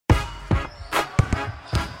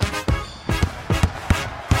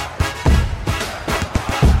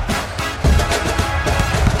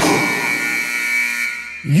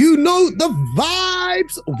Know the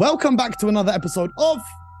vibes. Welcome back to another episode of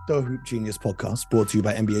the Hoop Genius podcast, brought to you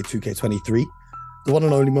by NBA 2K23. The one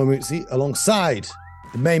and only Mo Mutsi, alongside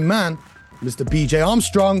the main man, Mr. BJ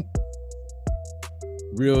Armstrong.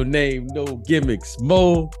 Real name, no gimmicks,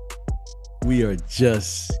 Mo. We are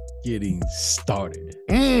just getting started.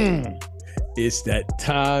 It's that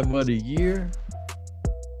time of the year,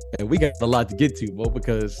 and we got a lot to get to, Mo,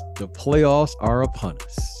 because the playoffs are upon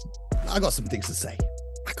us. I got some things to say.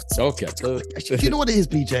 Okay. You know what it is,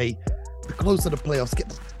 BJ? The closer the playoffs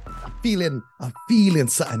get, I'm feeling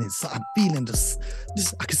something inside. I'm feeling just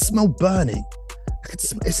I can smell burning.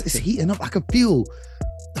 It's heating up. I can feel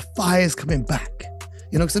the fires coming back.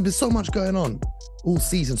 You know, because there's been so much going on all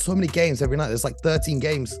season, so many games every night. There's like 13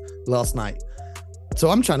 games last night. So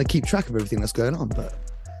I'm trying to keep track of everything that's going on. But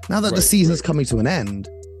now that the season's coming to an end,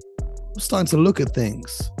 I'm starting to look at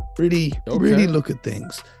things. Really look at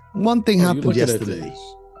things. One thing happened yesterday.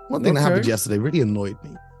 One thing that happened yesterday really annoyed me.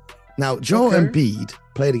 Now, Joel Embiid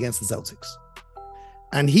played against the Celtics,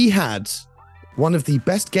 and he had one of the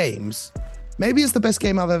best games. Maybe it's the best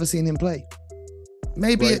game I've ever seen him play.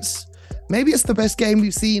 Maybe it's the best game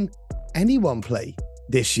we've seen anyone play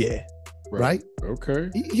this year. Right? Okay.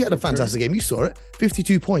 He had a fantastic game. You saw it.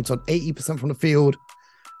 52 points on 80% from the field,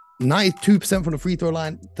 92% from the free throw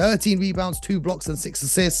line, 13 rebounds, 2 blocks, and 6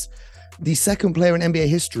 assists. The second player in NBA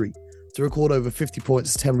history to record over 50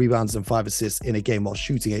 points, 10 rebounds, and 5 assists in a game while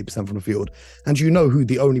shooting 8% from the field. And you know who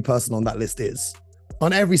the only person on that list is.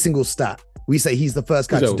 On every single stat, we say he's the first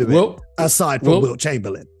guy to do it, aside from Wilt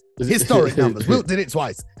Chamberlain. Historic numbers. Wilt did it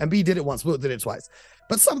twice. Embiid did it once. Wilt did it twice.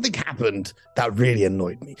 But something happened that really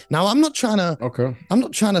annoyed me. Now, I'm not trying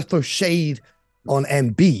to throw shade on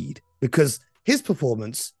Embiid because his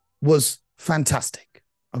performance was fantastic.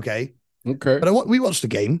 Okay. But we watched the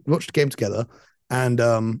game. We watched the game together, and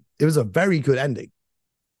it was a very good ending.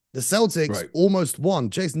 The Celtics almost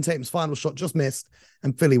won. Jason Tatum's final shot just missed,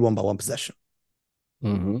 and Philly won by 1 possession.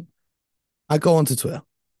 I go onto Twitter,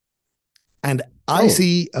 and I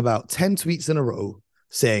see about 10 tweets in a row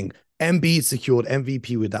saying Embiid secured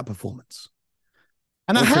MVP with that performance.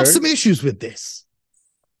 And I have some issues with this.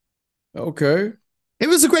 Okay. It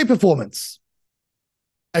was a great performance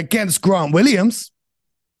against Grant Williams.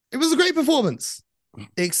 It was a great performance,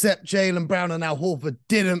 except Jaylen Brown and Al Horford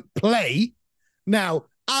didn't play. Now,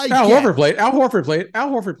 Al Horford played.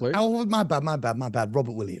 My bad.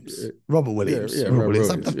 Robert Williams.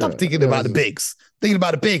 I'm thinking about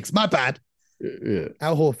the bigs. My bad. Yeah.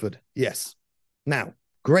 Al Horford, yes. Now,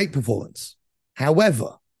 great performance.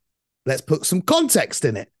 However, let's put some context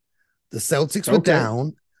in it. The Celtics were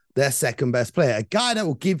down their second best player, a guy that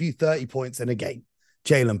will give you 30 points in a game,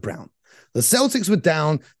 Jaylen Brown. The Celtics were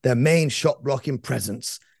down their main shot blocking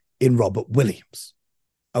presence in Robert Williams.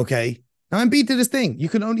 Okay? Now, Embiid did his thing. You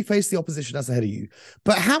can only face the opposition that's ahead of you.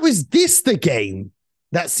 But how is this the game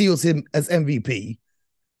that seals him as MVP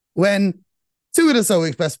when 2 of the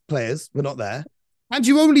Celtics' best players were not there, and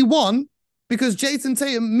you only won because Jason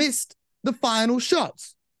Tatum missed the final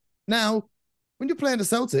shots? Now, when you're playing the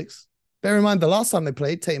Celtics, bear in mind the last time they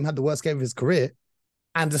played, Tatum had the worst game of his career,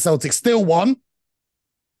 and the Celtics still won.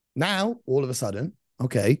 Now, all of a sudden,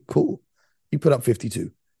 okay, cool. You put up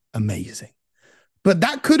 52. Amazing. But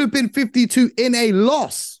that could have been 52 in a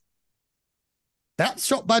loss. That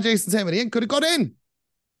shot by Jason Tatum at the end could have got in.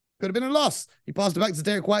 Could have been a loss. He passed it back to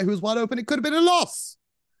Derek White, who was wide open. It could have been a loss.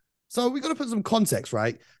 So we got to put some context,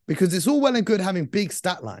 right? Because it's all well and good having big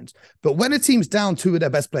stat lines. But when a team's down 2 of their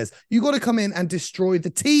best players, you got to come in and destroy the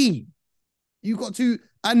team. You got to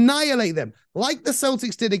annihilate them, like the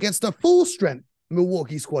Celtics did against a full-strength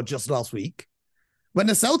Milwaukee squad just last week. When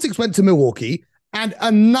the Celtics went to Milwaukee and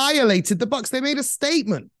annihilated the Bucks, they made a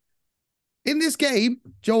statement. In this game,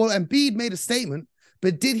 Joel Embiid made a statement,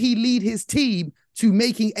 but did he lead his team to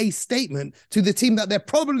making a statement to the team that they're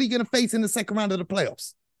probably going to face in the second round of the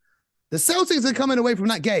playoffs? The Celtics are coming away from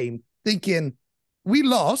that game thinking, we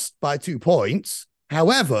lost by 2 points.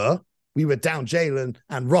 However, we were down Jaylen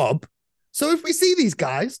and Rob. So if we see these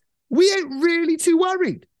guys, we ain't really too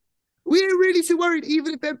worried.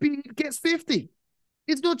 Even if Embiid gets 50.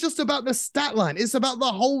 It's not just about the stat line. It's about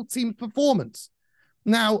the whole team's performance.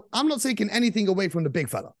 Now, I'm not taking anything away from the big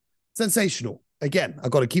fella. Sensational. Again,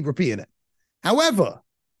 I've got to keep repeating it. However,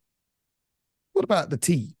 what about the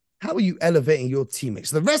team? How are you elevating your teammates?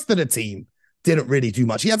 The rest of the team didn't really do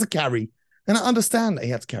much. He had to carry, and I understand that he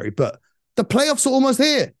had to carry, but the playoffs are almost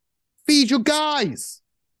here. Feed your guys.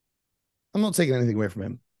 I'm not taking anything away from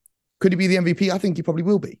him. Could he be the MVP? I think he probably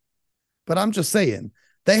will be. But I'm just saying,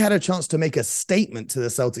 They had a chance to make a statement to the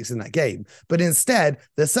Celtics in that game. But instead,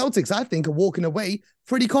 the Celtics, I think, are walking away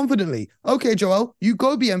pretty confidently. Okay, Joel, you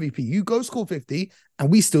go be MVP, you go score 50,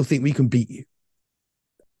 and we still think we can beat you.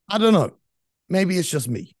 I don't know. Maybe it's just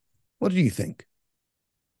me. What do you think?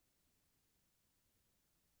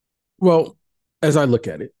 Well, as I look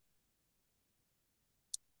at it,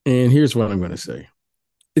 and here's what I'm going to say.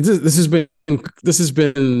 This has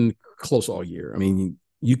been close all year. I mean,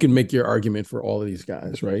 you can make your argument for all of these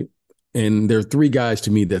guys, right? And there are three guys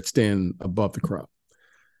to me that stand above the crowd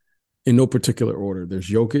in no particular order. There's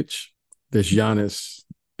Jokic, there's Giannis,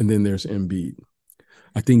 and then there's Embiid.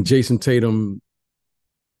 I think Jason Tatum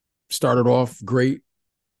started off great,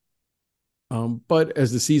 but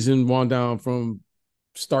as the season wound down from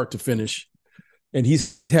start to finish, and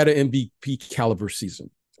he's had an MVP caliber season.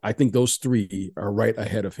 I think those three are right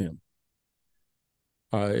ahead of him.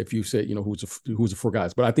 If you say, who's the four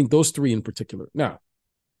guys, but I think those three in particular. Now,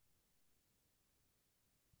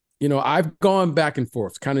 I've gone back and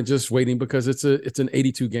forth, kind of just waiting because it's an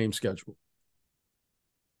 82 game schedule.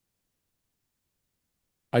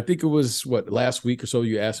 I think it was last week or so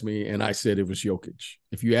you asked me, and I said it was Jokic.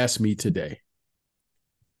 If you ask me today,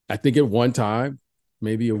 I think at one time,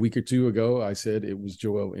 maybe a week or two ago, I said it was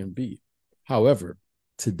Joel Embiid. However,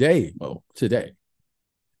 today,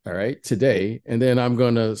 all right, today, and then I'm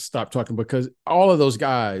going to stop talking because all of those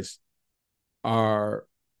guys are,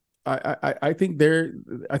 I think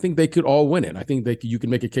they could all win it. I think you can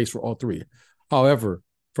make a case for all three. However,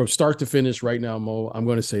 from start to finish right now, Mo, I'm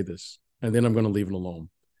going to say this, and then I'm going to leave it alone.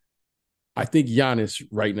 I think Giannis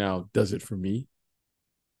right now does it for me.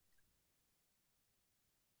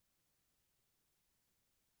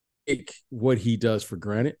 Take what he does for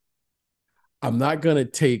granted. I'm not going to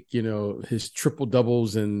take, his triple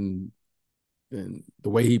doubles and the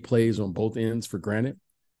way he plays on both ends for granted.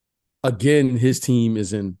 Again, his team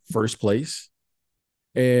is in first place,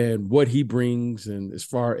 and what he brings, and as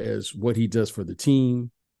far as what he does for the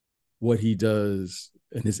team, what he does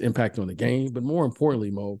and his impact on the game. But more importantly,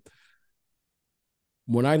 Mo,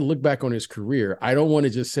 when I look back on his career, I don't want to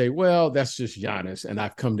just say, well, that's just Giannis, and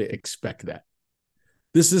I've come to expect that.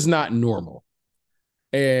 This is not normal.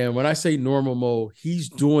 And when I say normal, Mo, he's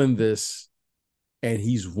doing this and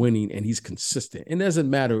he's winning and he's consistent. It doesn't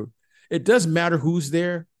matter. It does matter who's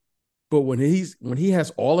there, but when he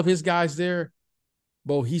has all of his guys there,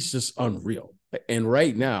 Mo, he's just unreal. And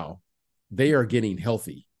right now, they are getting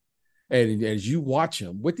healthy. And as you watch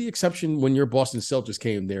him, with the exception when your Boston Celtics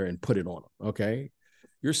came there and put it on him, okay?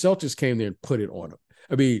 Your Celtics came there and put it on him.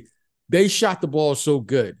 I mean, they shot the ball so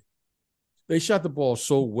good. They shot the ball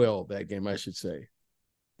so well that game, I should say,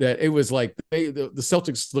 that it was like the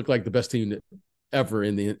Celtics looked like the best team ever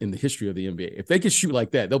in the history of the NBA. If they could shoot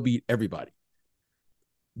like that, they'll beat everybody.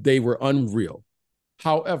 They were unreal.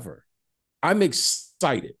 However, I'm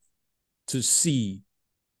excited to see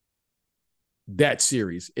that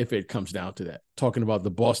series if it comes down to that. Talking about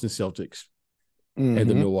the Boston Celtics and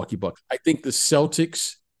the Milwaukee Bucks. I think the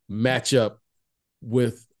Celtics match up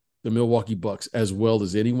with the Milwaukee Bucks as well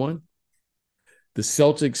as anyone. The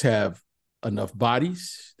Celtics have enough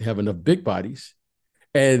bodies, they have enough big bodies,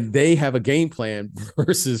 and they have a game plan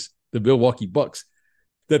versus the Milwaukee Bucks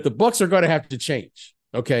that the Bucks are going to have to change.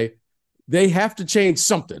 Okay. They have to change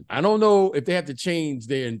something. I don't know if they have to change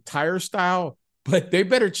their entire style, but they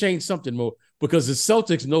better change something more because the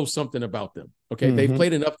Celtics know something about them. Okay. They've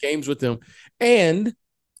played enough games with them, and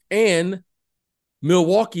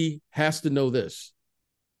Milwaukee has to know this.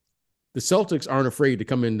 The Celtics aren't afraid to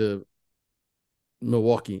come into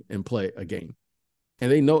Milwaukee and play a game.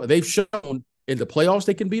 And they know, they've shown in the playoffs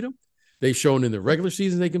they can beat them. They've shown in the regular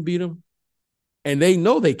season they can beat them. And they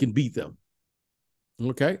know they can beat them.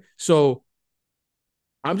 Okay? So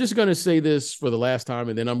I'm just going to say this for the last time,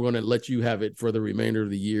 and then I'm going to let you have it for the remainder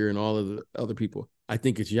of the year and all of the other people. I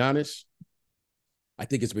think it's Giannis. I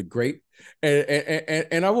think it's been great.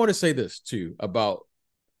 And I want to say this too about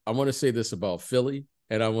Philly,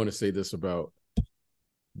 and I want to say this about,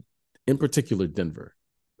 in particular, Denver.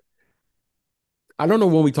 I don't know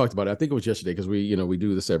when we talked about it. I think it was yesterday because we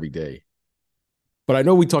do this every day. But I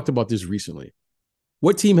know we talked about this recently.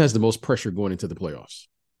 What team has the most pressure going into the playoffs?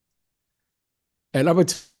 And I'm going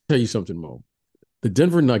to tell you something, Mo. The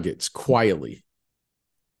Denver Nuggets, quietly,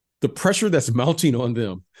 the pressure that's mounting on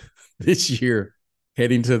them this year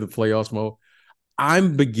heading to the playoffs, Mo,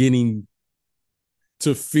 I'm beginning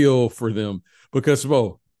to feel for them because,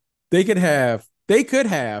 Mo, they could have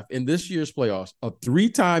in this year's playoffs a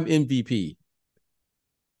 3-time MVP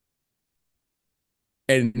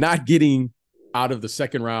and not getting out of the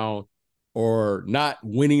second round or not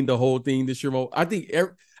winning the whole thing this year, Mo. I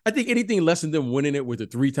I think anything less than them winning it with a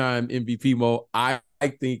 3-time MVP, Mo, I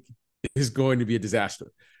think is going to be a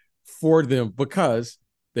disaster for them because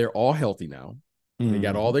they're all healthy now. They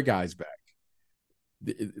got all their guys back.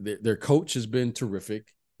 Their coach has been terrific.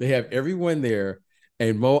 They have everyone there.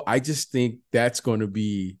 And Mo, I just think that's going to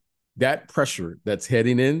be that pressure that's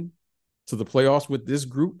heading in to the playoffs with this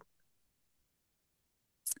group.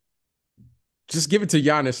 Just give it to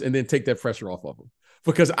Giannis and then take that pressure off of him.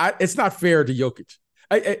 Because it's not fair to Jokic.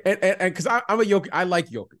 Because I'm a Jokic, I like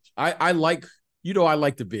Jokic. I like, I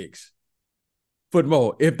like the bigs. But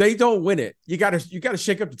Mo, if they don't win it, you gotta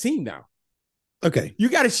shake up the team now. Okay. You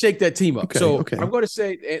got to shake that team up. Okay, I'm going to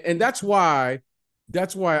say, and that's why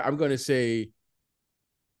I'm going to say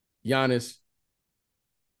Giannis,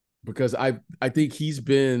 because I think he's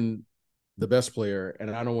been the best player, and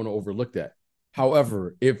I don't want to overlook that.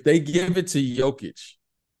 However, if they give it to Jokic,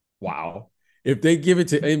 wow. If they give it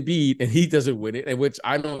to Embiid and he doesn't win it, and which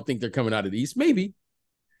I don't think they're coming out of the East, maybe,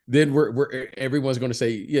 then everyone's going to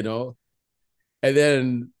say, and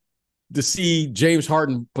then to see James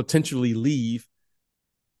Harden potentially leave,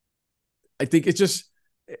 I think it's just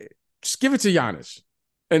give it to Giannis.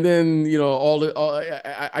 And then,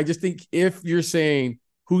 I just think if you're saying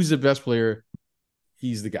who's the best player,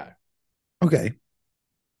 he's the guy. Okay.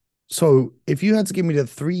 So if you had to give me the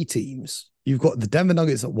 3 teams, you've got the Denver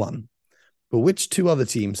Nuggets at 1, but which 2 other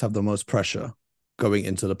teams have the most pressure going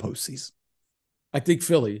into the postseason? I think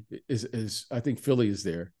Philly is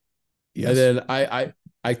there. Yes. And then I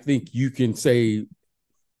think you can say,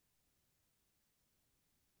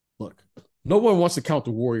 look, no one wants to count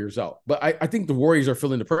the Warriors out, but I think the Warriors are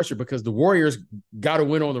feeling the pressure because the Warriors got to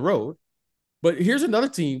win on the road. But here's another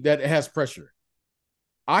team that has pressure.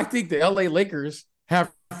 I think the LA Lakers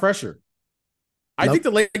have pressure. I think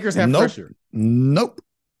the Lakers have pressure. Nope.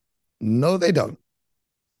 No, they don't.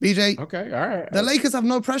 BJ. Okay. All right. The Lakers have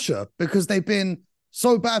no pressure because they've been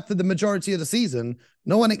so bad for the majority of the season.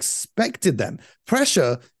 No one expected them.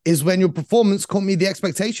 Pressure is when your performance can't meet the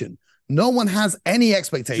expectation. No one has any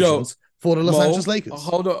expectations for the Los Angeles Lakers.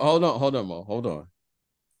 Hold on, Mo. Hold on.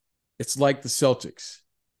 It's like the Celtics.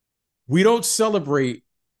 We don't celebrate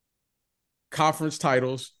conference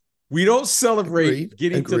titles. We don't celebrate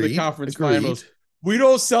getting to the conference finals. We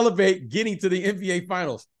don't celebrate getting to the NBA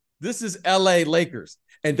finals. This is LA Lakers.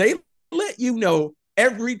 And they let you know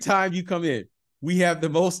every time you come in, we have the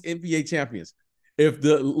most NBA champions. If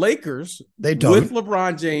the Lakers, they don't. with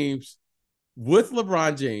LeBron James,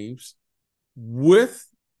 with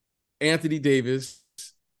Anthony Davis,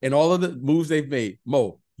 and all of the moves they've made,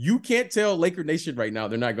 Mo, you can't tell Laker Nation right now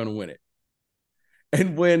they're not going to win it.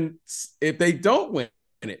 And if they don't win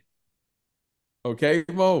it, okay,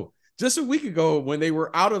 Mo, just a week ago when they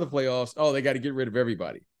were out of the playoffs, they got to get rid of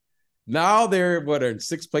everybody. Now they're in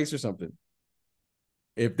 6th place or something.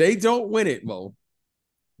 If they don't win it, Mo,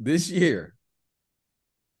 this year,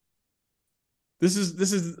 this is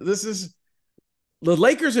the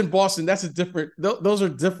Lakers in Boston. That's a different. Those are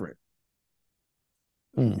different.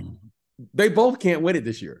 They both can't win it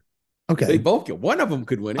this year. Okay, they both can. One of them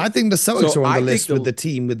could win it. I think the Celtics are on the list with the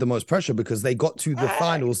team with the most pressure because they got to the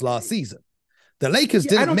finals last season. The Lakers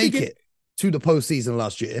didn't make it to the postseason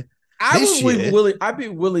last year. I'd be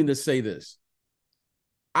willing to say this.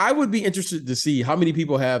 I would be interested to see how many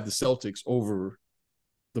people have the Celtics over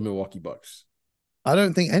the Milwaukee Bucks. I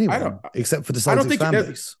don't think anyone, except for the Celtics fan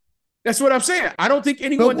base. That's what I'm saying. I don't think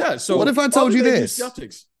anyone does. So what if I told you this?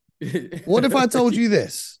 What if I told you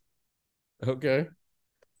this? Okay.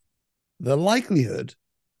 The likelihood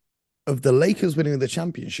of the Lakers winning the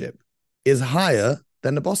championship is higher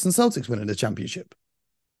than the Boston Celtics winning the championship.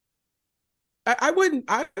 I wouldn't.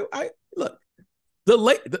 Look.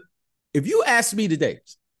 If you ask me today,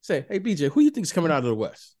 say, "Hey, BJ, who you think is coming out of the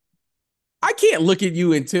West?" I can't look at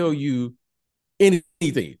you and tell you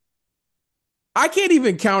anything. I can't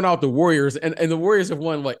even count out the Warriors, and the Warriors have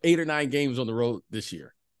won 8 or 9 games on the road this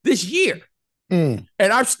year. And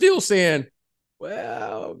I'm still saying,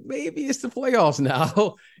 well, maybe it's the playoffs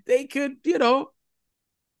now. They could,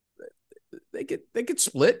 they could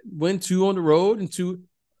split, win 2 on the road and 2.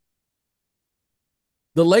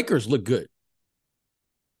 The Lakers look good.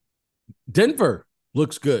 Denver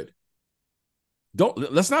looks good.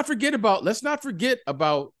 Let's not forget about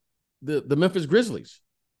the Memphis Grizzlies.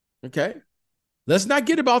 Okay. Let's not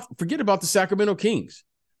forget about the Sacramento Kings.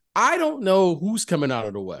 I don't know who's coming out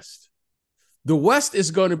of the West. The West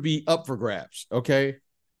is going to be up for grabs. Okay.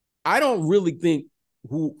 I don't really think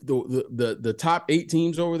who the top 8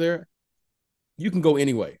 teams over there, you can go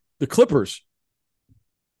anyway. The Clippers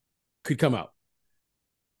could come out.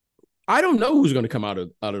 I don't know who's going to come out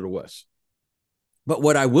of the West. But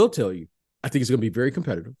what I will tell you I think it's going to be very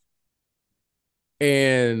competitive.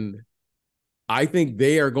 And I think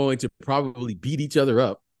they are going to probably beat each other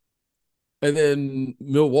up. And then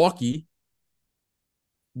Milwaukee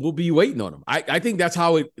will be waiting on them. I think that's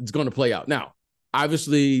how it's going to play out. Now,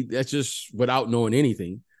 obviously, that's just without knowing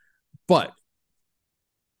anything. But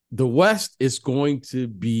the West is going to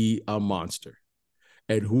be a monster.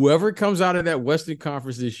 And whoever comes out of that Western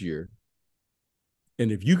Conference this year,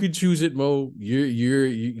 and if you could choose it, Mo,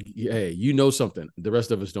 you know something the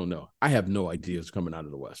rest of us don't know. I have no idea what's coming out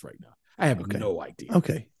of the West right now. I have no idea.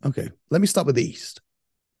 Okay. Let me start with the East.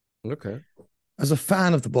 Okay. As a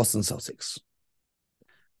fan of the Boston Celtics,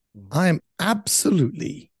 I am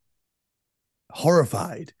absolutely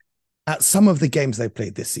horrified at some of the games they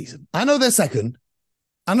played this season. I know they're second.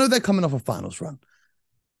 I know they're coming off a finals run.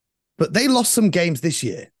 But they lost some games this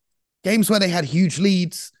year. Games where they had huge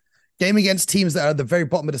leads. Game against teams that are at the very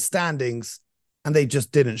bottom of the standings. And they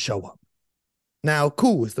just didn't show up. Now,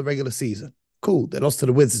 cool, it's the regular season. Cool, they lost to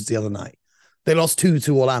the Wizards the other night. They lost 2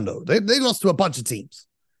 to Orlando. They lost to a bunch of teams.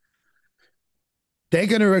 They're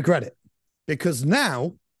going to regret it. Because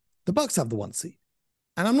now, the Bucks have the 1 seed.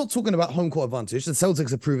 And I'm not talking about home court advantage. The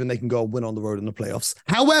Celtics have proven they can go and win on the road in the playoffs.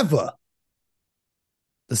 However,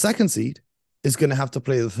 the 2nd seed is going to have to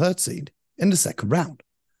play the 3rd seed in the 2nd round.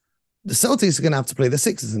 The Celtics are going to have to play the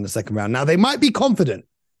Sixers in the 2nd round. Now, they might be confident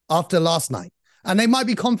after last night. And they might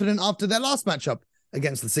be confident after their last matchup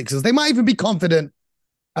against the Sixers. They might even be confident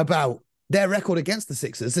about their record against the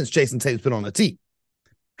Sixers since Jason Tatum's been on the team.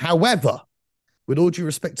 However, with all due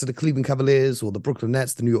respect to the Cleveland Cavaliers or the Brooklyn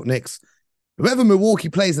Nets, the New York Knicks, whoever Milwaukee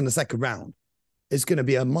plays in the 2nd round is going to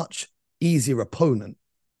be a much easier opponent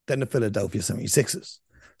than the Philadelphia 76ers.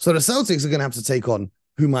 So the Celtics are going to have to take on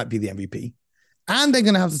who might be the MVP. And they're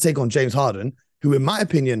going to have to take on James Harden, who, in my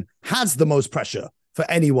opinion, has the most pressure for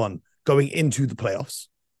anyone going into the playoffs.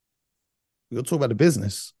 We'll talk about the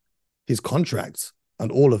business, his contracts,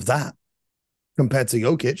 and all of that, compared to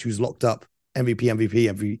Jokic, who's locked up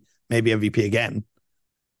MVP, maybe MVP again.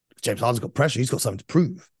 James Harden's got pressure. He's got something to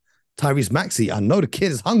prove. Tyrese Maxey, I know the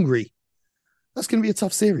kid is hungry. That's going to be a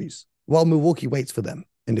tough series while Milwaukee waits for them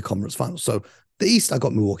in the conference finals. So the East, I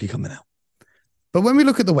got Milwaukee coming out. But when we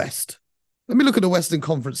look at the West, let me look at the Western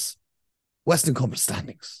Conference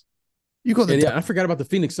standings. You got the I forgot about the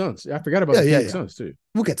Phoenix Suns. I forgot about the Phoenix Suns too.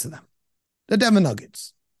 We'll get to them. The Denver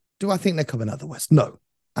Nuggets. Do I think they're coming out of the West? No,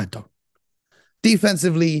 I don't.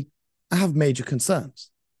 Defensively, I have major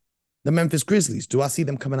concerns. The Memphis Grizzlies. Do I see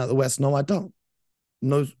them coming out of the West? No, I don't.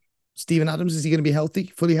 No, Steven Adams, is he going to be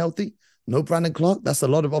healthy, fully healthy? No, Brandon Clark. That's a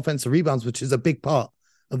lot of offensive rebounds, which is a big part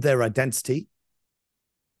of their identity.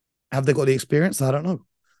 Have they got the experience? I don't know.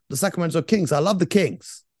 The Sacramento Kings. I love the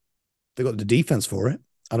Kings. They got the defense for it.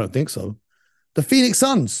 I don't think so. The Phoenix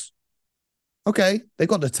Suns. Okay, they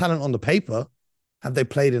got the talent on the paper. Have they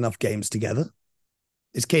played enough games together?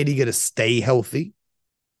 Is KD going to stay healthy?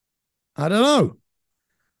 I don't know.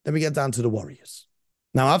 Then we get down to the Warriors.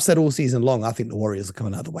 Now, I've said all season long, I think the Warriors are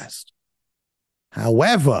coming out of the West.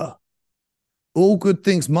 However, all good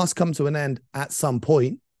things must come to an end at some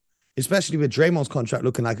point, especially with Draymond's contract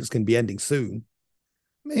looking like it's going to be ending soon.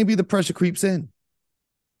 Maybe the pressure creeps in.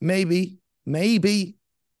 Maybe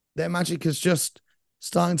their magic is just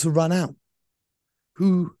starting to run out.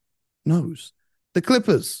 Who knows? The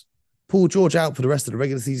Clippers. Paul George out for the rest of the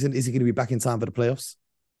regular season. Is he going to be back in time for the playoffs?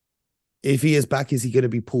 If he is back, is he going to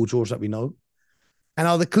be Paul George that we know? And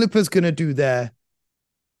are the Clippers going to do their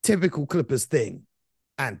typical Clippers thing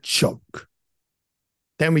and choke?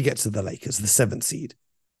 Then we get to the Lakers, the 7th seed.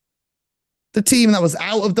 The team that was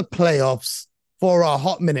out of the playoffs for a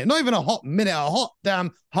hot minute. Not even a hot minute, a hot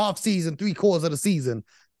damn half season, 3/4 of the season.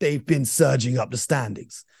 They've been surging up the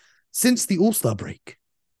standings. Since the All-Star break,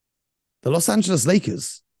 the Los Angeles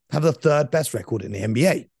Lakers have the 3rd best record in the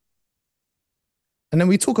NBA. And then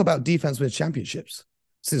we talk about defense wins championships.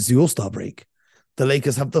 Since the All-Star break, the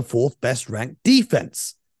Lakers have the 4th best ranked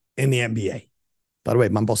defense in the NBA. By the way,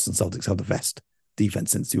 my Boston Celtics have the best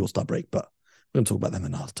defense since the All-Star break, but we're going to talk about them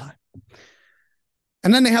another time.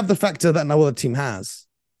 And then they have the factor that no other team has.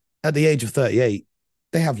 At the age of 38,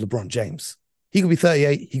 they have LeBron James. He could be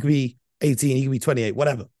 38, he could be 18, he could be 28,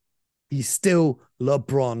 whatever. He's still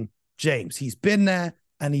LeBron James. He's been there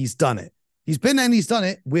and he's done it. He's been there and he's done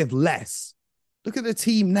it with less. Look at the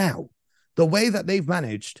team now. The way that they've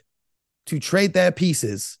managed to trade their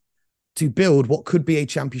pieces to build what could be a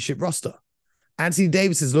championship roster. Anthony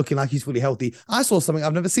Davis is looking like he's fully healthy. I saw something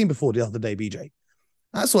I've never seen before the other day, BJ.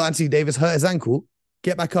 I saw Anthony Davis hurt his ankle,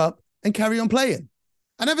 get back up, and carry on playing.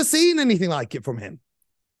 I've never seen anything like it from him.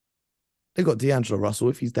 They've got D'Angelo Russell,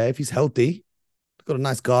 if he's there, if he's healthy. They've got a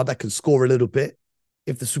nice guard that can score a little bit.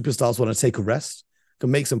 if the superstars want to take a rest,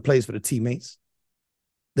 can make some plays for the teammates.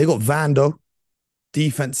 They got Vando,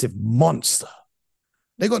 defensive monster.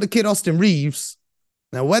 They got the kid Austin Reeves.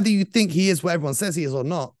 Now, whether you think he is what everyone says he is or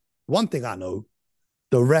not, one thing I know,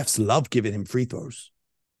 the refs love giving him free throws.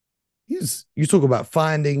 You talk about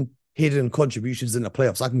finding hidden contributions in the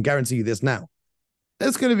playoffs. I can guarantee you this now.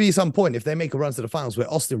 There's going to be some point if they make a run to the finals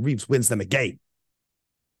where Austin Reeves wins them a game.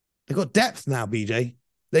 They got depth now, BJ.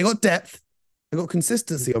 They got depth. They got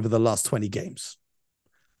consistency over the last 20 games.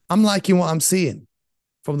 I'm liking what I'm seeing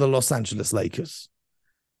from the Los Angeles Lakers.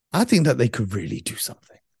 I think that they could really do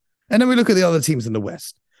something. And then we look at the other teams in the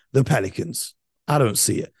West. The Pelicans. I don't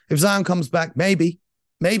see it. If Zion comes back, maybe,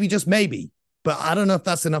 just maybe. But I don't know if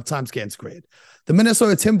that's enough time to get integrated. The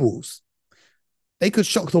Minnesota Timberwolves. They could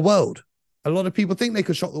shock the world. A lot of people think they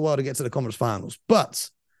could shock the world and get to the conference finals. But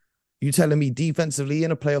you telling me defensively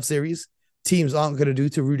in a playoff series, teams aren't going to do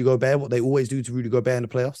to Rudy Gobert what they always do to Rudy Gobert in the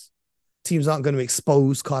playoffs? Teams aren't going to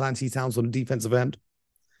expose Karl-Anthony Towns on the defensive end?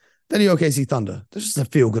 Then the OKC Thunder. They're just a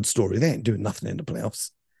feel-good story. They ain't doing nothing in the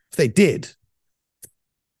playoffs. If they did,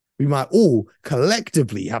 we might all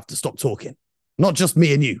collectively have to stop talking. Not just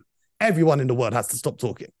me and you. Everyone in the world has to stop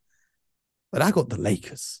talking. But I got the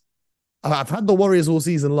Lakers. I've had the Warriors all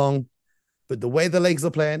season long, but the way the Lakers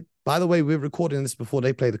are playing, by the way, we're recording this before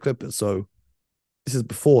they play the Clippers, so this is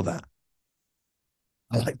before that.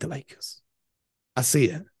 I like the Lakers. I see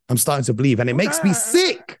it. I'm starting to believe, and it makes me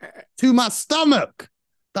sick to my stomach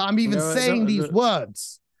that I'm even saying these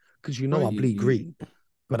words, because I bleed green.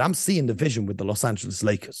 But I'm seeing the vision with the Los Angeles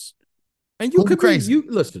Lakers. And you could crazy.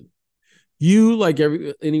 Listen, you like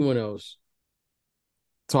anyone else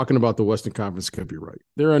talking about the Western Conference could be right.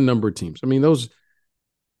 There are a number of teams.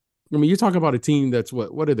 You're talking about a team that's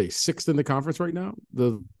what are they, sixth in the conference right now?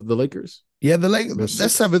 The Lakers? Yeah, the Lakers. They're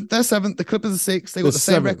seventh. The Clippers are sixth. They got the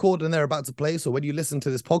same record and they're about to play. So when you listen to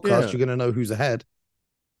this podcast, you're going to know who's ahead.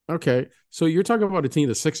 Okay. So you're talking about a team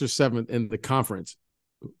that's sixth or seventh in the conference.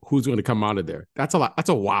 Who's going to come out of there? That's a lot. That's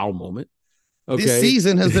a wow moment. Okay. This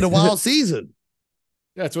season has been a wild season.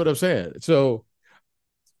 That's what I'm saying. So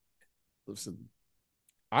listen,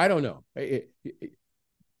 I don't know. If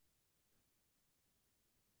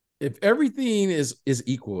everything is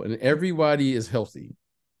equal and everybody is healthy,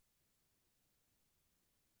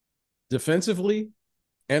 defensively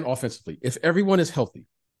and offensively, if everyone is healthy,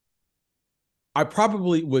 I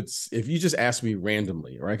probably would, if you just ask me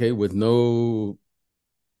randomly, right, okay, with no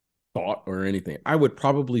thought or anything, I would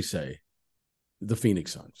probably say the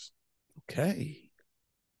Phoenix Suns. Okay.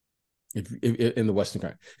 If in the Western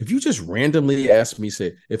Conference, if you just randomly ask me,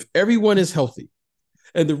 say, if everyone is healthy,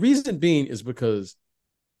 and the reason being is because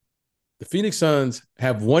the Phoenix Suns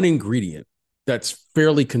have one ingredient that's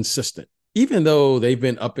fairly consistent, even though they've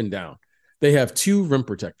been up and down. They have two rim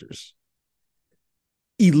protectors,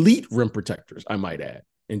 elite rim protectors, I might add,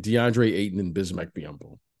 and DeAndre Ayton and Bismack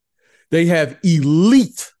Biyombo. They have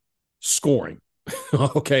elite scoring.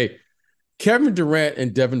 Okay. Kevin Durant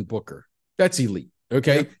and Devin Booker. That's elite.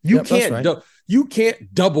 Okay. You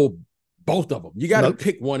can't double both of them. You got to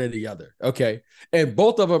pick one or the other. Okay. And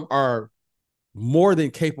both of them are more than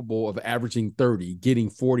capable of averaging 30, getting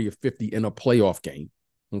 40 or 50 in a playoff game.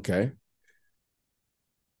 Okay.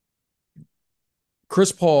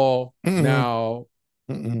 Chris Paul now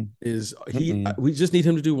is we just need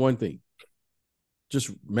him to do one thing. Just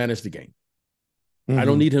manage the game. I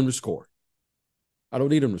don't need him to score. I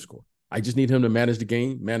just need him to manage the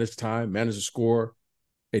game, manage time, manage the score,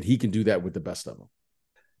 and he can do that with the best of them.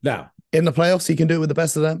 Now, in the playoffs, he can do it with the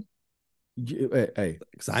best of them. Hey,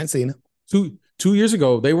 because I ain't seen it. 2 years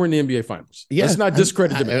ago, they were in the NBA Finals. Yeah, let's not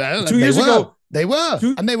discredit them. 2 years ago, they were.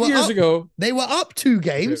 And they were years ago. They were up 2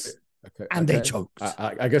 games, and they choked.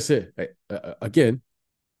 Like I said, again,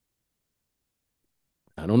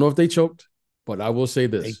 I don't know if they choked, but I will say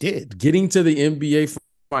this: they did. Getting to the NBA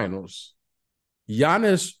Finals,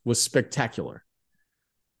 Giannis was spectacular.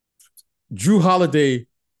 Drew Holiday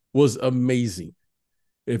was amazing.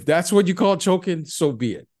 If that's what you call choking, so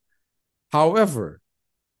be it. However,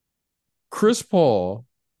 Chris Paul,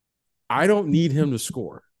 I don't need him to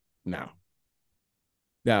score now.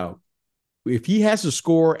 Now, if he has to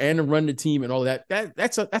score and to run the team and all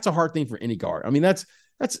that's a hard thing for any guard. I mean, that's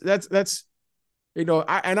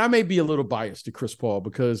I may be a little biased to Chris Paul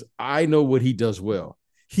because I know what he does well.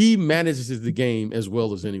 He manages the game as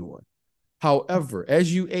well as anyone. However,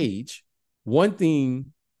 as you age, one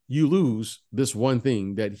thing you lose, this one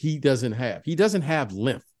thing that he doesn't have. He doesn't have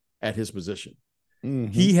length at his position.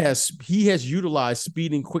 Mm-hmm. He has utilized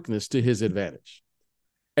speed and quickness to his advantage.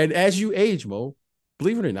 And as you age, Mo,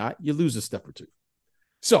 believe it or not, you lose a step or two.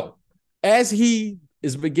 So as he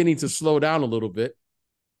is beginning to slow down a little bit,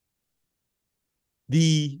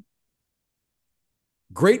 the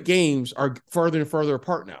great games are further and further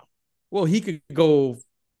apart now. Well, he could go,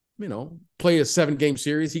 play a 7-game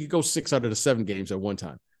series. He could go 6 out of the 7 games at one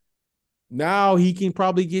time. Now he can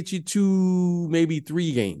probably get you 2, maybe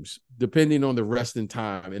 3 games, depending on the rest and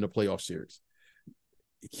time in a playoff series.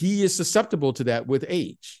 He is susceptible to that with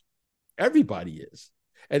age. Everybody is.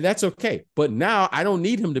 And that's okay. But now I don't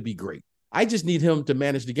need him to be great. I just need him to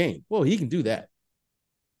manage the game. Well, he can do that.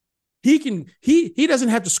 He doesn't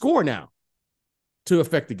have to score now to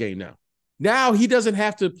affect the game now. Now he doesn't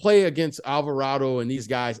have to play against Alvarado and these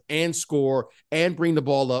guys and score and bring the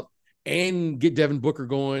ball up and get Devin Booker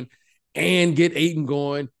going and get Ayton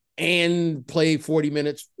going and play 40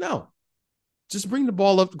 minutes. No, just bring the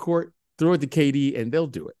ball up the court, throw it to KD, and they'll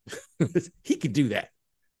do it. He could do that.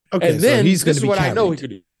 Okay, and then he's this is what carried. I know he could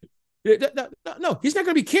do. No, he's not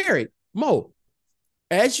going to be carried. Mo,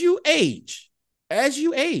 as you age,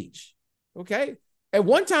 okay? At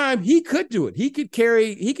one time, he could do it. He could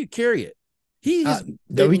carry it. He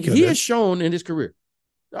has shown in his career.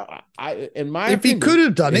 If he could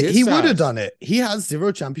have done it, he would have done it. He has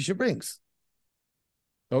 0 championship rings.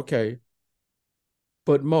 Okay.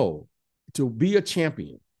 But Mo, to be a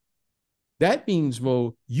champion, that means,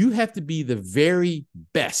 Mo, you have to be the very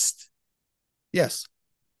best. Yes.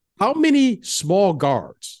 How many small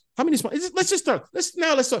guards? Let's just start. Let's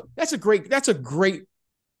start. This is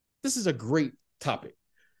a great topic.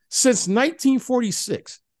 Since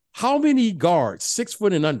 1946, how many guards 6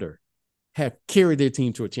 foot and under have carried their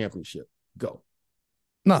team to a championship? Go.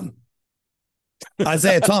 None.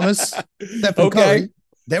 Isaiah Thomas, Stephen Curry,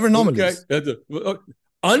 they're anomalies. Okay.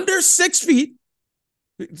 Under 6 feet.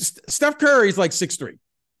 Steph Curry is like 6'3".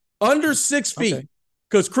 Under 6 feet,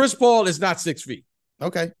 because Chris Paul is not 6 feet.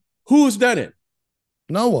 Okay. Who's done it?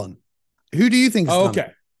 No one. Who do you think has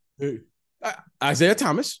done it? Isaiah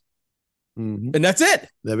Thomas. Mm-hmm. And that's it.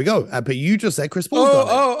 There we go. But you just said Chris Paul's done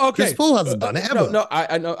it. Okay. Chris Paul hasn't done it ever. No,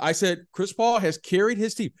 I know. I said Chris Paul has carried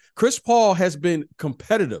his team. Chris Paul has been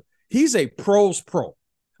competitive. He's a pro's pro.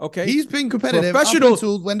 Okay. He's been competitive up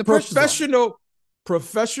until when the pressure's on.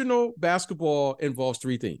 Professional basketball involves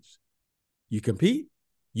 3 things. You compete,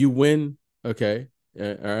 you win, okay?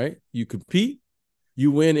 All right? You compete,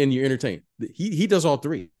 you win, and you entertain. He does all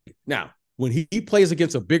 3. Now, when he plays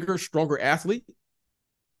against a bigger, stronger athlete,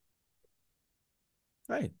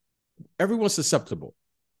 hey, everyone's susceptible.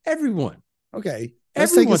 Everyone. Okay.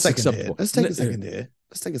 Everyone's susceptible. Let's take a second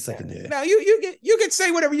here. Now, you can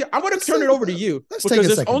say whatever you... I want to turn it over to you because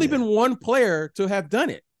there's only been one player to have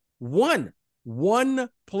done it. One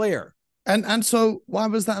player. And so why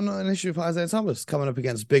was that not an issue for Isaiah Thomas coming up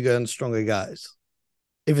against bigger and stronger guys?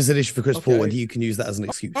 If it's an issue for Chris Paul, and you can use that as an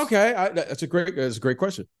excuse. Okay, that's a great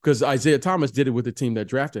question, because Isaiah Thomas did it with the team that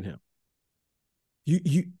drafted him.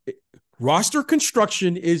 Roster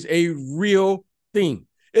construction is a real thing.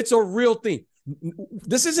 It's a real thing.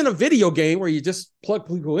 This isn't a video game where you just plug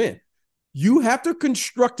people in. You have to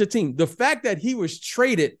construct a team. The fact that he was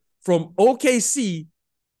traded from OKC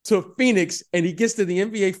to Phoenix and he gets to the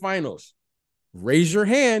NBA Finals. Raise your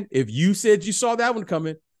hand if you said you saw that one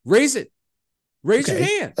coming. Raise it. Raise your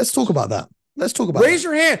hand. Let's talk about that. Raise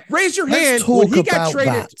your hand. Raise your hand when he got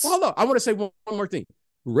traded. Hold on. I want to say one more thing.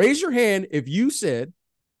 Raise your hand if you said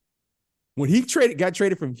when he got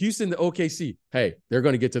traded from Houston to OKC, hey, they're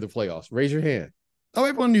going to get to the playoffs. Raise your hand. Oh,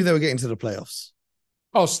 everyone knew they were getting to the playoffs.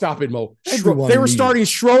 Oh, stop it, Mo. They were starting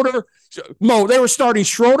Schroeder. Mo, they were starting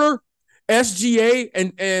Schroeder, SGA,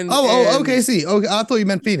 and OKC. Okay, I thought you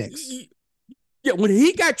meant Phoenix. Yeah, when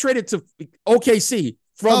he got traded to OKC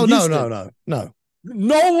from Houston. No.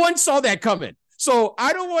 No one saw that coming. So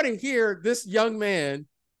I don't want to hear this young man.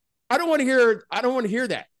 I don't want to hear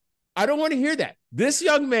that. This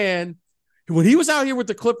young man, when he was out here with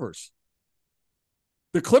the Clippers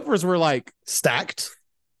were like stacked.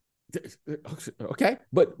 Okay.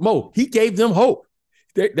 But Mo, he gave them hope.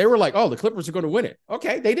 They were like, oh, the Clippers are going to win it.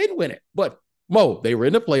 Okay. They didn't win it. But Mo, they were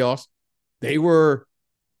in the playoffs.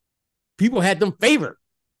 People had them favored.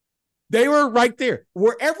 They were right there.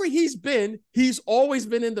 Wherever he's been, he's always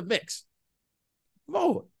been in the mix.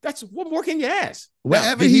 Mo, what more can you ask?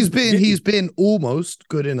 Wherever he's been almost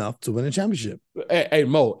good enough to win a championship. Hey,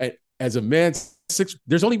 Mo, as a man,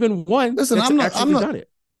 there's only been one. Listen, I'm not done it.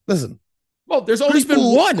 Listen. Well, there's only been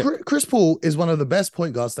one. Chris Paul is one of the best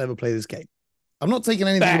point guards to ever play this game. I'm not taking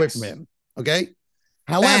anything away from him. Okay.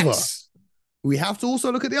 However, we have to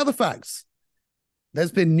also look at the other facts.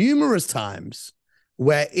 There's been numerous times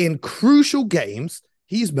where in crucial games,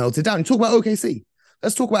 he's melted down. You talk about OKC.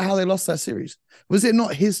 Let's talk about how they lost that series. Was it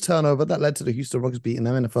not his turnover that led to the Houston Rockets beating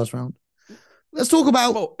them in the first round? Let's talk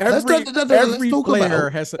about let's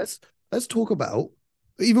talk about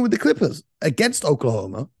Even with the Clippers against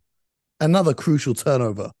Oklahoma, another crucial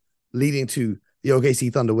turnover leading to the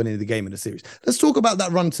OKC Thunder winning the game in the series. Let's talk about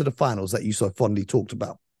that run to the finals that you so fondly talked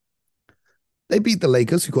about. They beat the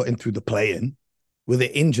Lakers, who got in through the play-in with an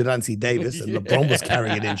injured Anthony Davis, and LeBron was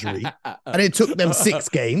carrying an injury. And it took them 6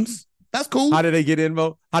 games. That's cool. How did they get in,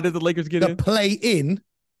 Mo? How did the Lakers get in? The play-in.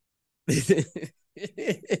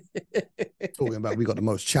 Talking about we got the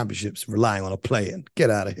most championships relying on a play-in. Get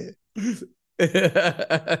out of here.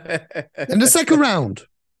 In the second round,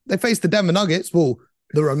 they faced the Denver Nuggets. Well,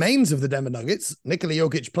 the remains of the Denver Nuggets, Nikola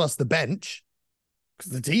Jokic plus the bench,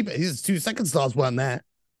 because the team, his 2 second stars weren't there.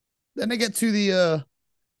 Then they get to the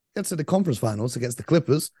conference finals against the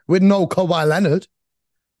Clippers with no Kawhi Leonard.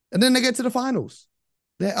 And then they get to the finals.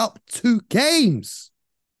 They're up 2 games.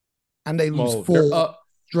 And they lose 4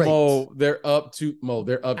 straight. They're up 2 and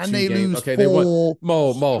they games. Lose okay, 4 they won.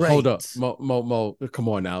 Mo, straight. Hold up. Mo, come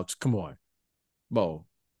on now. Come on. Mo,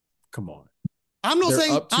 come on. I'm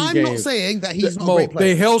not saying that he's not a great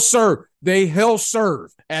player. They hell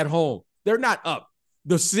serve at home. They're not up.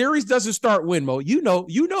 The series doesn't start when, Mo. You know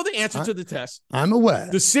the answer to the test. I'm aware.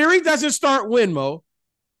 The series doesn't start when, Mo.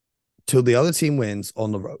 Till the other team wins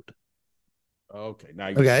on the road.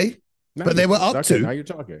 Okay. But they were up 2. Now you're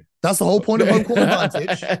talking. That's the whole point of home court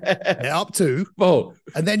advantage. They're up 2. Mo.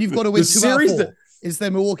 And then you've got to win 2 out of 4. Is the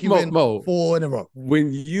Milwaukee win 4 in a row.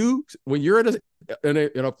 When you're in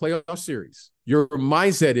a playoff series, your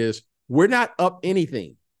mindset is we're not up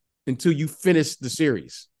anything until you finish the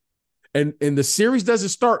series. And the series doesn't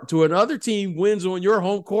start till another team wins on your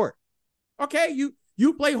home court. Okay,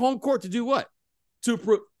 you play home court to do what?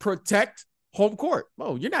 To protect home court.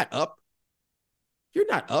 Oh, you're not up. You're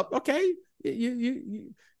not up. Okay,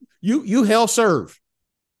 you hell serve.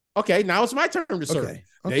 Okay, now it's my turn to serve. Okay.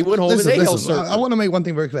 They went home and they hell serve. I want to make one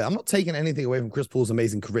thing very clear. I'm not taking anything away from Chris Paul's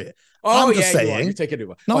amazing career. I'm just saying you're taking it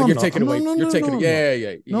away. You're taking it away. You're taking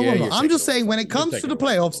it. Yeah. I'm just saying when it comes to the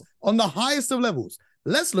playoffs on the highest of levels.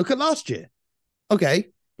 Let's look at last year. Okay,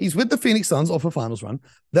 he's with the Phoenix Suns off a finals run.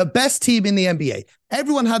 The best team in the NBA.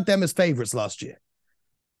 Everyone had them as favorites last year.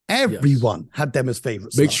 Everyone had them as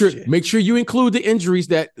favorites. Make sure you include the injuries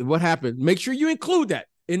that what happened. Make sure you include that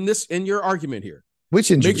in your argument here. Which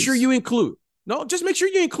injuries? Make sure you include. No, just make sure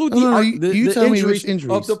you include the injuries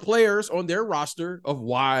of the players on their roster of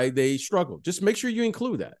why they struggled. Just make sure you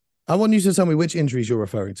include that. I want you to tell me which injuries you're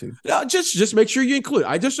referring to. No, just make sure you include.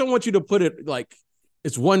 I just don't want you to put it like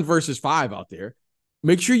it's 1 versus 5 out there.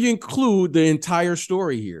 Make sure you include the entire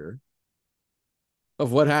story here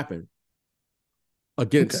of what happened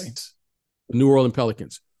against the New Orleans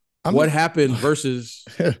Pelicans. What happened versus...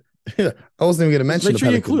 I wasn't even going to mention make sure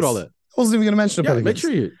you include all that. I wasn't even going to mention the Pelicans. Make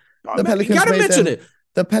sure you... Pelicans you got to mention it.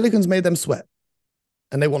 The Pelicans made them sweat,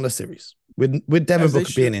 and they won the series with Devin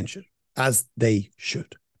Booker being injured, as they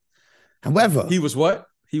should. However... He was what?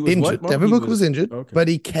 He was injured. What, Devin Booker was injured, but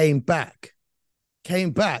he came back,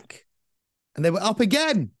 and they were up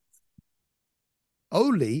again,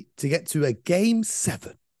 only to get to a game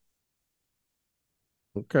 7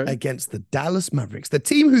 against the Dallas Mavericks, the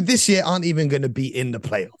team who this year aren't even going to be in the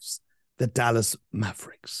playoffs, the Dallas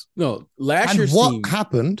Mavericks. No, last year's what team,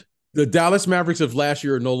 happened? The Dallas Mavericks of last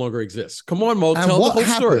year no longer exist. Come on, Mo, tell the whole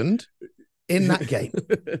happened story. In that game?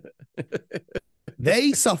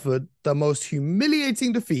 They suffered the most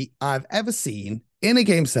humiliating defeat I've ever seen in a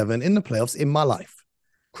game 7 in the playoffs in my life.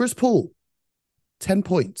 Chris Paul, 10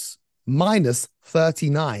 points, minus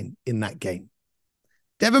 39 in that game.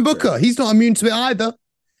 Devin Booker, he's not immune to it either.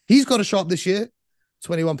 He's got a shot this year,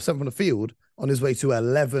 21% from the field, on his way to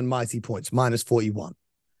 11 mighty points, minus 41.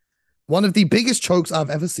 One of the biggest chokes I've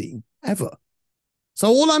ever seen, ever. So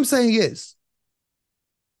all I'm saying is,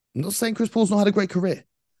 I'm not saying Chris Paul's not had a great career.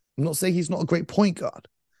 I'm not saying he's not a great point guard.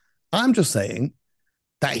 I'm just saying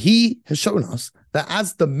that he has shown us that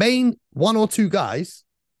as the main 1 or 2 guys,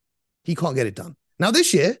 he can't get it done. Now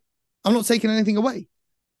this year, I'm not taking anything away.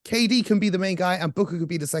 KD can be the main guy and Booker could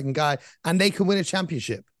be the second guy, and they can win a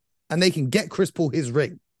championship and they can get Chris Paul his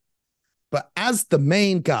ring. But as the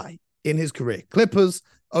main guy in his career, Clippers,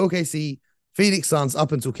 OKC, Phoenix Suns,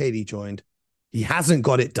 up until KD joined, he hasn't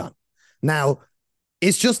got it done. Now,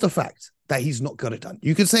 it's just a fact that he's not got it done.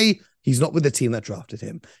 You could say he's not with the team that drafted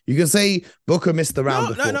him. You can say Booker missed the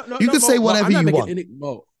round before. You can say whatever you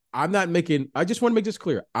want. I just want to make this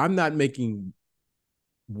clear. I'm not making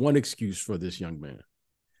one excuse for this young man.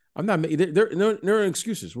 I'm not making, there are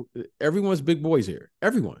excuses. Everyone's big boys here.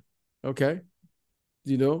 Everyone. Okay.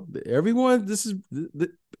 Everyone,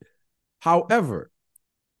 however,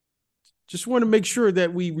 just want to make sure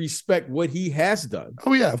that we respect what he has done.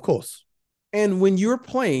 Oh yeah, of course. And when you're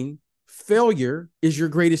playing, failure is your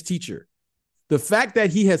greatest teacher. The fact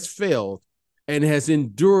that he has failed and has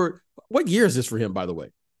endured. What year is this for him, by the way?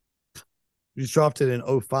 He was drafted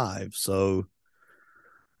in 05, so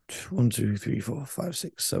 1, 2, 3, 4, 5,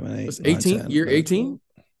 6, 7, 8, 9, 18, 10, year 18?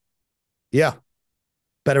 Yeah.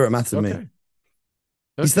 Better at maths than me. Okay.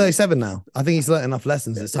 He's 37 now. I think he's learned enough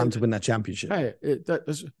lessons. It's time to win that championship. Hey,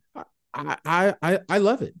 I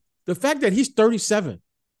love it. The fact that he's 37.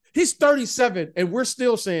 He's 37, and we're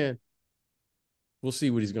still saying, we'll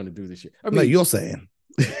see what he's going to do this year. I mean, no, you're saying.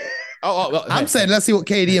 I'm saying, let's see what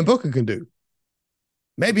KD and Booker can do.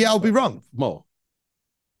 Maybe I'll be wrong. Mo,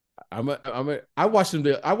 I watched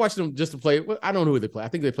them just to play. I don't know who they play. I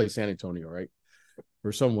think they play San Antonio, right?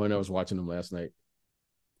 Or someone. I was watching them last night.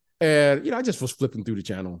 And, I just was flipping through the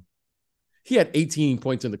channel. He had 18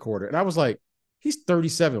 points in the quarter. And I was like, he's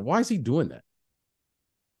 37. Why is he doing that?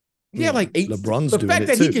 He had like 8. LeBron's the doing fact it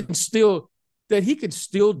that too. he can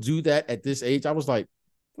still do that at this age, I was like,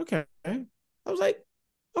 okay. I was like,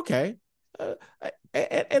 okay.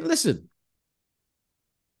 And listen,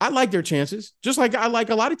 I like their chances, just like I like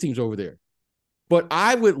a lot of teams over there. But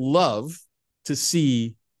I would love to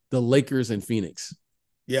see the Lakers and Phoenix.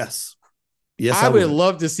 Yes. Yes, I would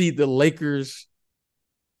love to see the Lakers.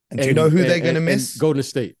 And do you know who they're going to miss? Golden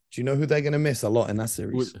State. Do you know who they're going to miss a lot in that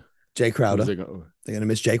series? Jay Crowder. They're going to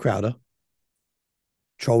miss Jay Crowder,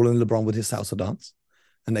 trolling LeBron with his salsa dance,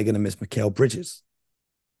 and they're going to miss Mikal Bridges.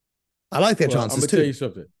 I like their chances too.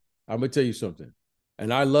 I'm going to tell you something.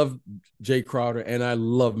 And I love Jay Crowder, and I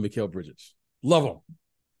love Mikal Bridges. Love them.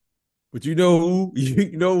 But you know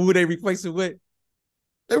who they replace it with?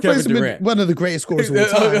 They replaced him with one of the greatest scorers of all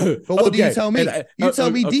time. But what do you tell me? You tell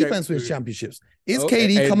me defense wins championships. Is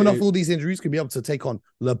KD coming off all these injuries going to be able to take on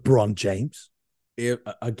LeBron James?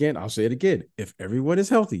 I'll say it again. If everyone is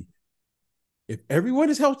healthy,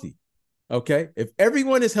 okay? If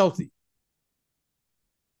everyone is healthy,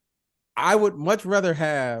 I would much rather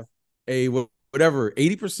have a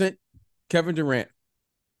 80% Kevin Durant,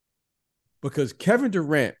 because Kevin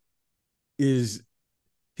Durant he's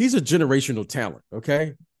a generational talent,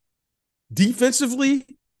 okay? Defensively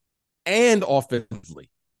and offensively,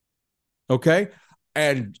 okay?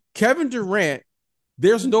 And Kevin Durant,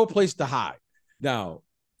 there's no place to hide. Now,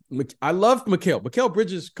 I love Mikal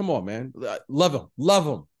Bridges. Come on, man. Love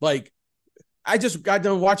him. Like, I just got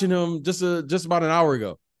done watching him just about an hour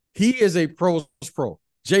ago. He is a pro.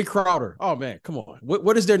 Jay Crowder. Oh, man, come on.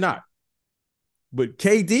 What is there not? But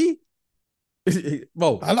KD?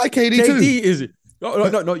 Mo, I like KD too. KD is it.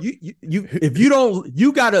 No.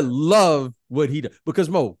 You gotta love what he does, because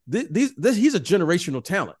Mo, this he's a generational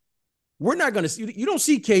talent. We're not gonna see. You don't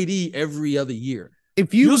see KD every other year.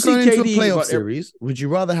 If you were going into a playoff series, would you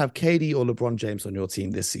rather have KD or LeBron James on your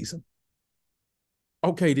team this season?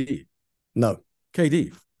 Oh, KD. No,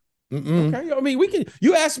 KD. Okay, I mean,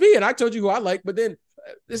 you asked me, and I told you who I like. But then,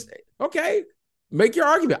 okay, make your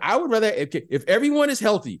argument. I would rather if everyone is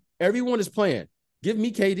healthy, everyone is playing. Give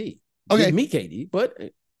me KD. Okay, give me KD. But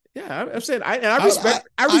yeah, I'm saying I respect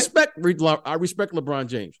LeBron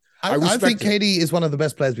James. I think KD is one of the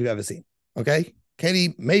best players we've ever seen. Okay,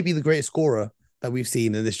 KD may be the greatest scorer that we've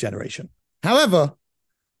seen in this generation. However,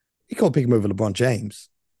 you can't pick him over LeBron James.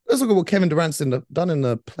 Let's look at what Kevin Durant's done in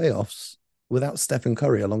the playoffs without Stephen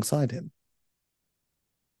Curry alongside him.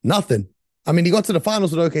 Nothing. I mean, he got to the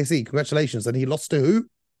finals with OKC. Congratulations. And he lost to who?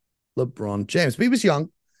 LeBron James. But he was young.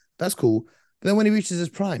 That's cool. But then when he reaches his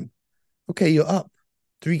prime, okay, you're up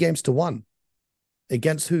 3-1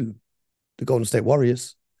 against who? The Golden State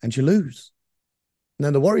Warriors. And you lose. And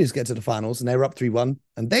then the Warriors get to the finals and they're up 3-1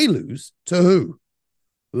 and they lose to who?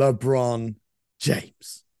 LeBron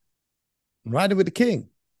James. Riding with the king.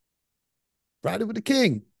 Riding with the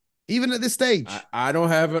king. Even at this stage. I don't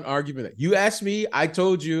have an argument. You asked me, I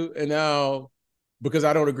told you, and now because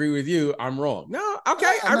I don't agree with you, I'm wrong. No,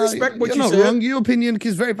 okay, I respect what you said. You're not wrong. Your opinion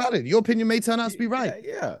is very valid. Your opinion may turn out to be right.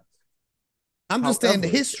 Yeah. I'm just saying the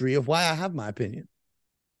history of why I have my opinion.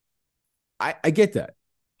 I get that.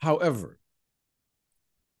 However,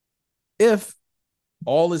 if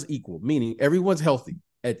all is equal, meaning everyone's healthy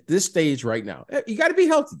at this stage right now, you got to be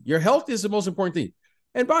healthy. Your health is the most important thing.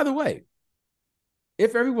 And by the way,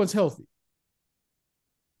 if everyone's healthy,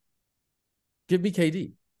 give me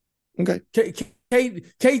KD. Okay.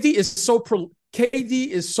 KD is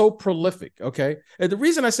so prolific. Okay. And the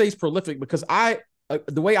reason I say he's prolific because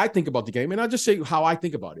the way I think about the game, and I'll just show you how I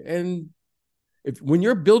think about it. And when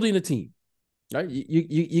you're building a team, right,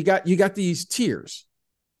 you got these tiers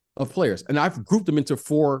of players, and I've grouped them into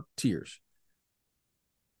 4 tiers.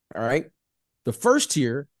 All right. The first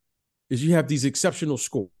tier is you have these exceptional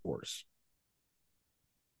scorers.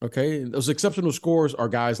 Okay. And those exceptional scorers are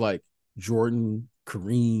guys like Jordan,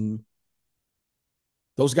 Kareem,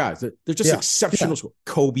 Those guys, they're just exceptional. Yeah.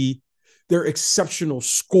 Kobe, they're exceptional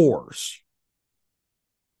scorers.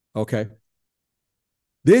 Okay.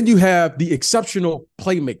 Then you have the exceptional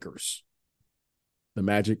playmakers, the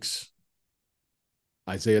Magics,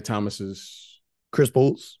 Isaiah Thomas's, Chris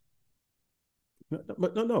Paul's.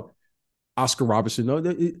 No. Oscar Robertson. No,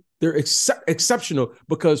 they're exceptional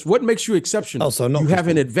because what makes you exceptional? Also, you have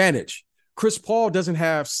an advantage. Chris Paul doesn't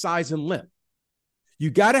have size and length.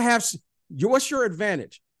 You got to have. What's your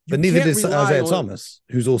advantage? But neither does Isaiah Thomas,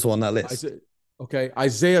 who's also on that list.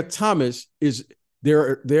 Isaiah Thomas is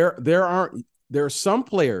there. There are some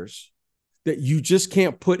players that you just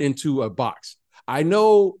can't put into a box. I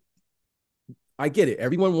know. I get it.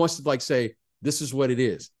 Everyone wants to say this is what it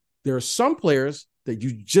is. There are some players that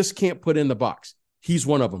you just can't put in the box. He's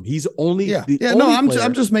one of them. He's only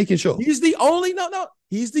I'm just making sure. He's the only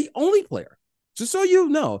He's the only player. Just so you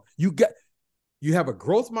know, you have a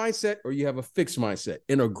growth mindset or you have a fixed mindset.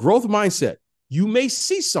 In a growth mindset, you may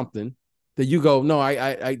see something that you go, no,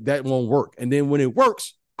 I that won't work. And then when it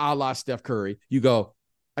works, a la Steph Curry, you go,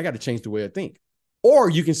 I got to change the way I think. Or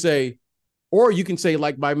you can say,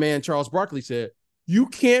 like my man Charles Barkley said, you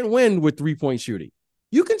can't win with 3-point shooting.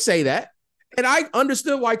 You can say that. And I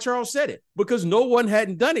understood why Charles said it, because no one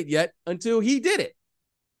hadn't done it yet until he did it.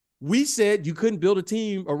 We said you couldn't build a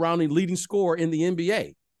team around a leading scorer in the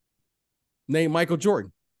NBA named Michael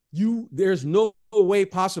Jordan. There's no way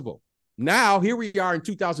possible. Now, here we are in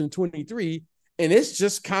 2023, and it's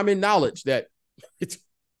just common knowledge that you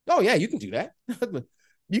can do that.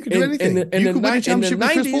 You can do anything. You can win a championship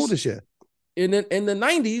with Chris Paul this year. In the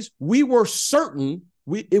 90s, we were certain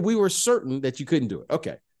that you couldn't do it.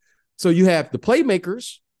 Okay. So you have the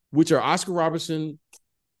playmakers, which are Oscar Robertson,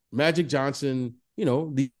 Magic Johnson,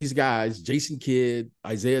 these guys, Jason Kidd,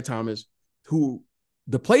 Isaiah Thomas, who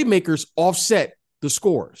the playmakers offset the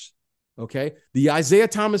scorers. Okay. The Isaiah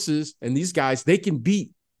Thomases and these guys, they can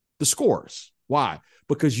beat the scorers. Why?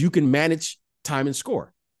 Because you can manage time and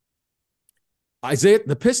score.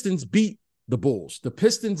 The Pistons beat the Bulls. The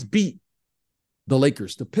Pistons beat the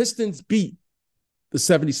Lakers. The Pistons beat the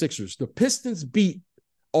 76ers. The Pistons beat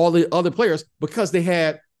all the other players because they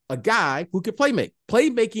had a guy who could playmake.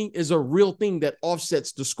 Playmaking is a real thing that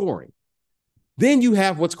offsets the scoring. Then you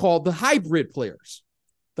have what's called the hybrid players.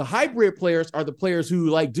 The hybrid players are the players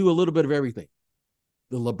who do a little bit of everything.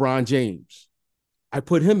 The LeBron James. I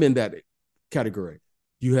put him in that category.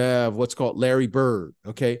 You have what's called Larry Bird.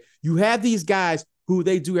 Okay. You have these guys who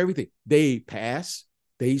they do everything. They pass,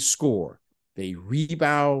 they score, they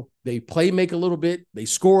rebound, they play make a little bit, they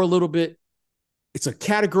score a little bit. It's a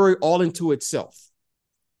category all into itself.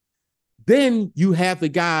 Then you have the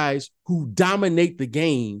guys who dominate the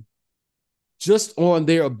game just on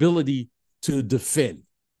their ability to defend.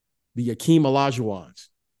 The Hakeem Olajuwons,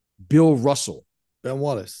 Bill Russell, Ben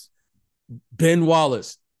Wallace,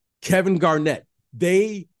 Kevin Garnett.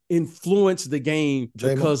 They influence the game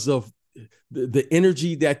because of the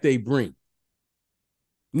energy that they bring.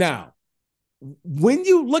 Now, when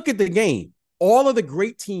you look at the game, all of the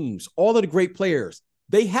great teams, all of the great players,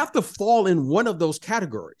 they have to fall in one of those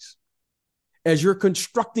categories as you're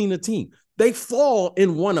constructing a team. They fall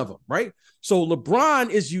in one of them, right? So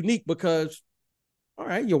LeBron is unique because, all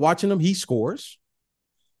right, you're watching him, he scores,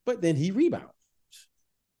 but then he rebounds.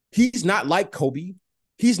 He's not like Kobe.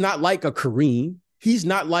 He's not like a Kareem. He's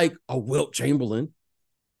not like a Wilt Chamberlain.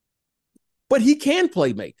 But he can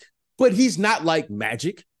play make. But he's not like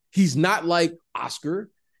Magic. He's not like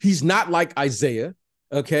Oscar. He's not like Isaiah.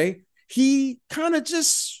 Okay. He kind of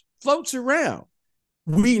just floats around.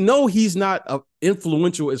 We know he's not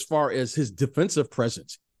influential as far as his defensive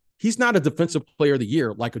presence. He's not a defensive player of the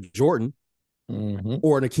year like a Jordan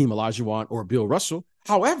or an Hakeem Olajuwon or Bill Russell.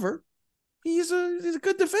 However, he's a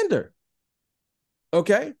good defender.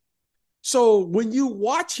 Okay. So when you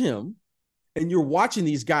watch him and you're watching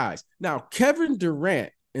these guys, now Kevin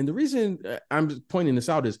Durant, and the reason I'm pointing this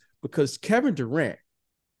out is because Kevin Durant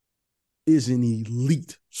is an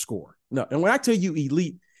elite scorer. No, and when I tell you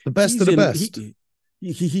elite, the best of the best.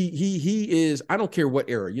 He is, I don't care what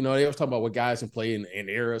era. They always talk about what guys can play in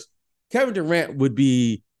eras. Kevin Durant would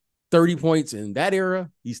be 30 points in that era.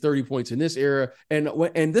 He's 30 points in this era.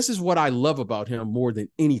 And this is what I love about him more than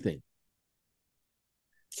anything.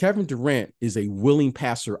 Kevin Durant is a willing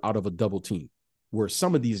passer out of a double team where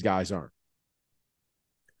some of these guys aren't.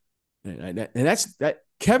 And that's that.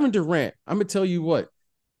 Kevin Durant, I'm going to tell you what,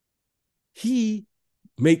 he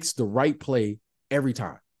makes the right play every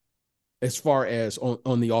time as far as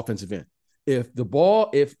on the offensive end.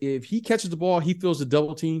 If he catches the ball, he feels the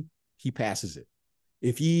double team, he passes it.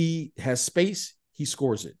 If he has space, he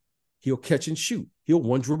scores it. He'll catch and shoot. He'll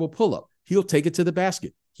one dribble pull up. He'll take it to the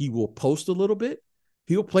basket. He will post a little bit.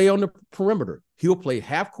 He'll play on the perimeter. He'll play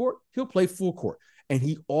half court. He'll play full court. And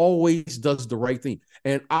he always does the right thing.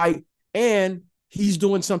 And he's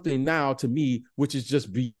doing something now to me, which is just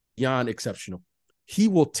beyond exceptional. He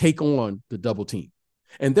will take on the double team.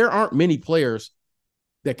 And there aren't many players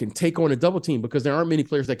that can take on a double team because there aren't many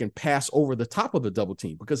players that can pass over the top of the double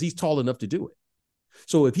team because he's tall enough to do it.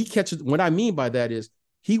 So if he catches, what I mean by that is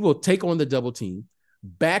he will take on the double team,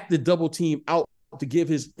 back the double team out to give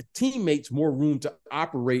his teammates more room to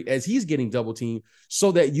operate as he's getting double teamed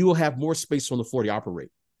so that you'll have more space on the floor to operate.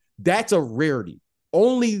 That's a rarity.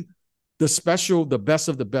 Only the special, the best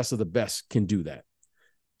of the best of the best can do that.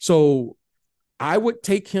 So I would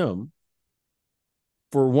take him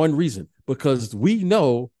for one reason, because we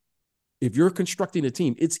know if you're constructing a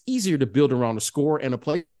team, it's easier to build around a scorer and a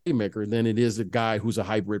playmaker than it is a guy who's a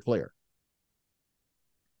hybrid player.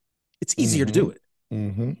 It's easier to do it.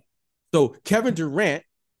 Mm-hmm. So Kevin Durant,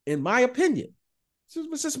 in my opinion,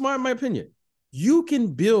 this is my opinion, you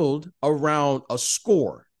can build around a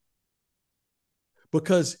scorer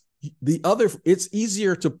because it's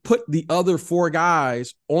easier to put the other four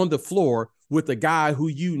guys on the floor with a guy who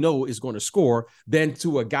you know is going to score than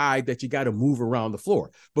to a guy that you got to move around the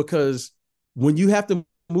floor. Because when you have to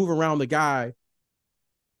move around the guy,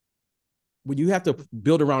 when you have to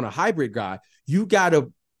build around a hybrid guy, you got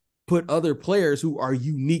to put other players who are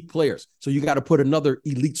unique players. So you got to put another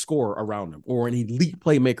elite scorer around them or an elite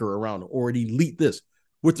playmaker around them or an elite this.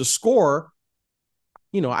 With the scorer,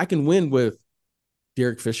 I can win with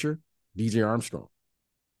Derek Fisher, DJ Armstrong.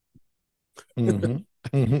 Mm-hmm.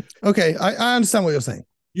 Mm-hmm. Okay, I understand what you're saying.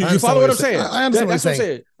 You follow what I'm saying? I understand what you're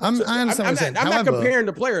saying. I understand what you're saying. I'm not comparing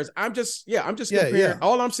the players. I'm just comparing. Yeah.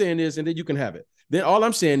 All I'm saying is, and then you can have it. Then all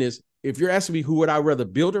I'm saying is, if you're asking me who would I rather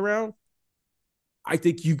build around, I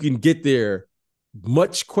think you can get there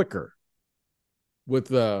much quicker with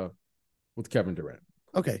Kevin Durant.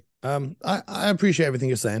 Okay. I appreciate everything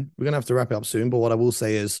you're saying. We're gonna have to wrap it up soon, but what I will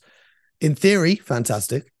say is, in theory,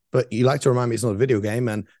 fantastic. But you like to remind me it's not a video game,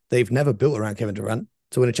 and they've never built around Kevin Durant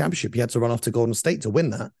to win a championship. He had to run off to Golden State to win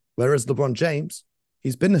that. Whereas LeBron James,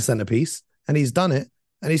 he's been the centerpiece, and he's done it,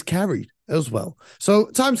 and he's carried as well. So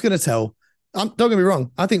time's going to tell. Don't get me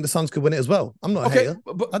wrong. I think the Suns could win it as well. I'm not a hater.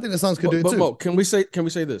 But I think the Suns could do it too. Mo, can we say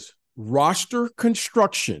this? Roster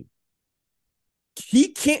construction.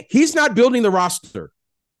 He's not building the roster.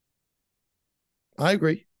 I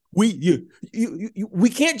agree. We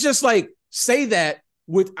can't just say that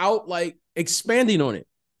without expanding on it.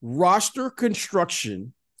 Roster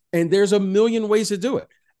construction, and there's a million ways to do it.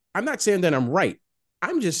 I'm not saying that I'm right.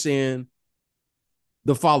 I'm just saying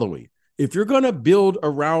the following. If you're going to build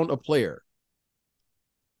around a player,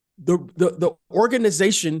 the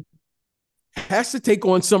organization has to take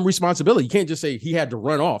on some responsibility. You can't just say he had to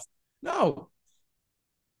run off. No.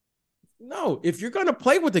 If you're going to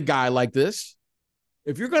play with a guy like this,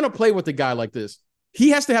 he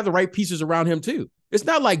has to have the right pieces around him too. It's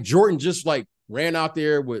not like Jordan just ran out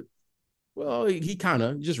there with, he kind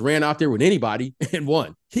of just ran out there with anybody and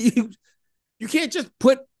won. You can't just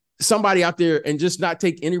put somebody out there and just not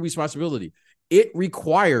take any responsibility. It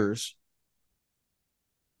requires,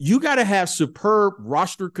 you got to have superb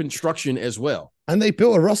roster construction as well. And they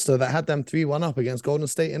built a roster that had them 3-1 up against Golden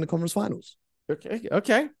State in the conference finals.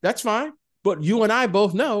 Okay, that's fine. But you and I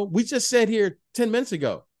both know, we just said here 10 minutes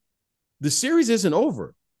ago, the series isn't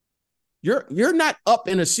over. You're not up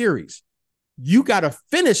in a series. You got to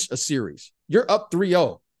finish a series. You're up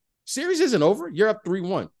 3-0. Series isn't over. You're up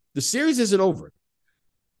 3-1. The series isn't over.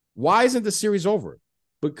 Why isn't the series over?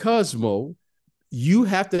 Because, Mo, you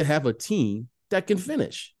have to have a team that can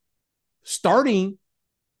finish. Starting,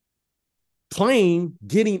 playing,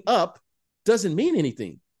 getting up doesn't mean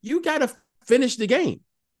anything. You got to finish the game.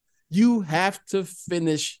 You have to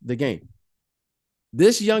finish the game.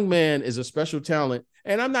 This young man is a special talent.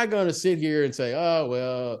 And I'm not going to sit here and say, oh,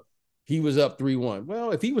 well, he was up 3-1.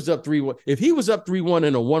 Well, if he was up 3-1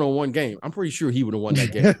 in a one-on-one game, I'm pretty sure he would have won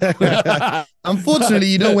that game. Unfortunately,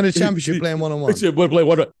 you don't win a championship playing one-on-one.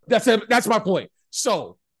 That's my point.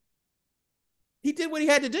 So he did what he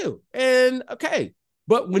had to do. And okay.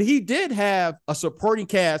 But when he did have a supporting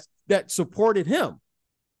cast that supported him,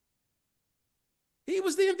 he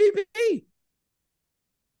was the MVP.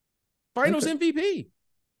 Finals MVP.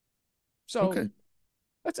 So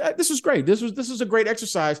this was great. This was a great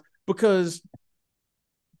exercise because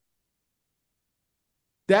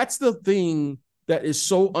that's the thing that is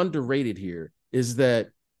so underrated here is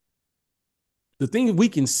that the thing we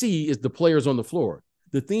can see is the players on the floor.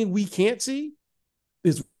 The thing we can't see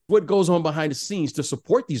is what goes on behind the scenes to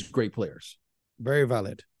support these great players. Very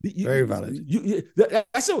valid. Very valid.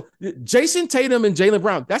 So Jason Tatum and Jaylen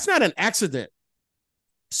Brown, that's not an accident.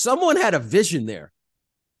 Someone had a vision there.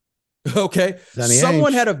 Okay.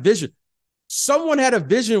 Someone had a vision. Someone had a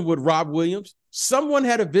vision with Rob Williams. Someone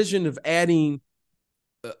had a vision of adding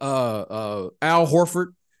Al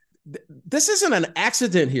Horford. This isn't an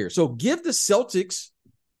accident here. So give the Celtics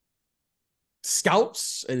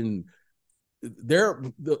scouts and they're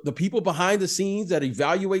the people behind the scenes that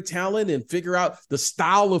evaluate talent and figure out the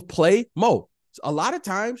style of play. Mo, a lot of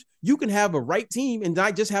times you can have a right team and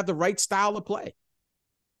not just have the right style of play.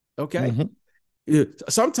 Okay.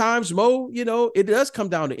 Sometimes, Mo, it does come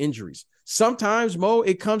down to injuries. Sometimes, Mo,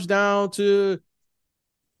 it comes down to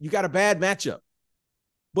you got a bad matchup.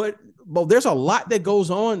 But there's a lot that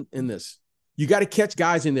goes on in this. You got to catch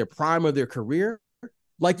guys in their prime of their career.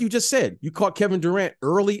 Like you just said, you caught Kevin Durant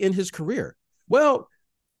early in his career. Well,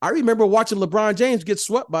 I remember watching LeBron James get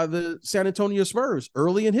swept by the San Antonio Spurs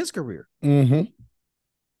early in his career.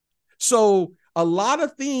 So a lot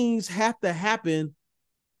of things have to happen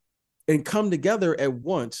and come together at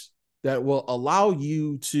once that will allow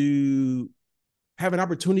you to have an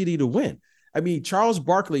opportunity to win. I mean, Charles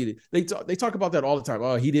Barkley, they talk about that all the time.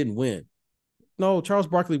 Oh, he didn't win. No, Charles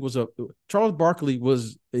Barkley was an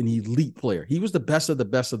elite player. He was the best of the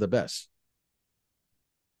best of the best.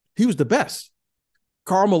 He was the best.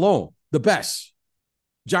 Karl Malone, the best.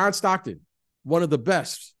 John Stockton, one of the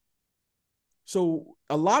best. So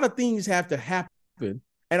a lot of things have to happen.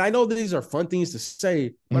 And I know these are fun things to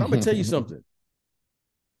say, but I'm going to tell you something.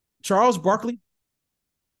 Charles Barkley,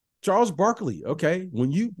 okay,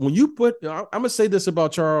 when you put, I'm going to say this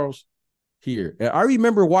about Charles here. I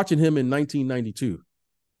remember watching him in 1992.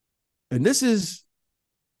 And this is,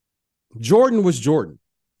 Jordan was Jordan.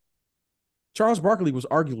 Charles Barkley was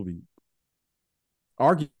arguably,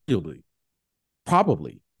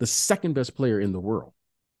 probably the second best player in the world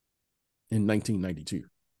in 1992.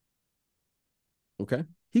 Okay?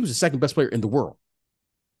 He was the second best player in the world.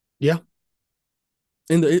 Yeah.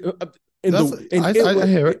 I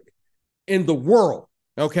hear it. In the world.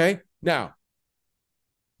 Okay? Now,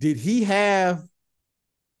 did he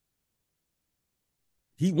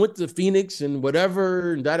went to Phoenix and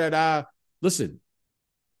whatever, and da-da-da. Listen,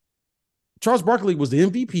 Charles Barkley was the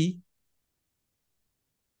MVP.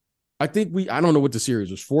 I don't know what the series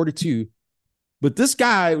was, 4-2. But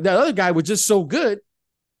that other guy was just so good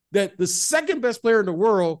that the second best player in the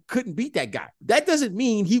world couldn't beat that guy. That doesn't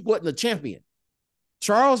mean he wasn't a champion.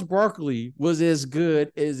 Charles Barkley was as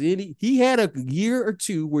good as any. He had a year or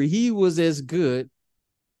two where he was as good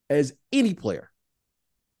as any player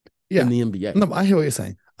in the NBA. No, I hear what you're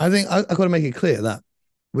saying. I think I got to make it clear that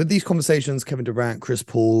with these conversations, Kevin Durant, Chris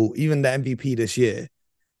Paul, even the MVP this year,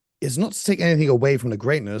 it's not to take anything away from the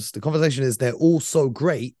greatness. The conversation is they're all so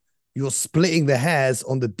great. You're splitting the hairs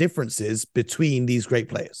on the differences between these great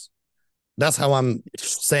players. That's how I'm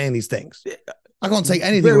saying these things. I can't take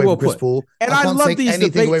anything away from Chris Paul. And I can't take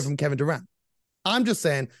anything away from Kevin Durant. I'm just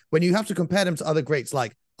saying, when you have to compare them to other greats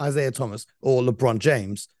like Isaiah Thomas or LeBron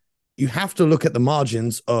James, you have to look at the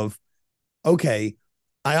margins of, okay,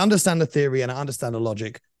 I understand the theory and I understand the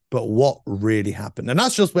logic, but what really happened? And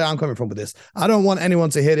that's just where I'm coming from with this. I don't want anyone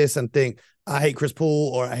to hear this and think, I hate Chris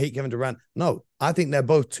Paul or I hate Kevin Durant. No, I think they're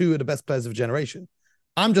both two of the best players of a generation.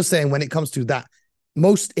 I'm just saying, when it comes to that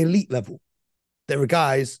most elite level, there are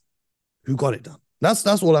guys who got it done. That's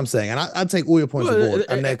all I'm saying. And I take all your points on board,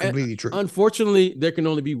 and they're completely true. Unfortunately, there can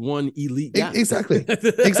only be one elite guy. Exactly.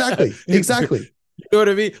 You know what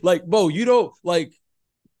I mean? Like, Bo, you don't like,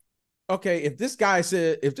 okay, if this guy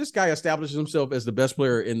establishes himself as the best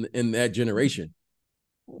player in that generation,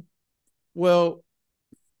 well,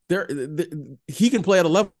 he can play at a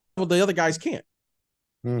level the other guys can't.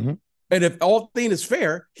 Mm-hmm. And if all thing is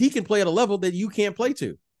fair, he can play at a level that you can't play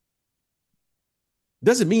to.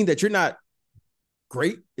 Doesn't mean that you're not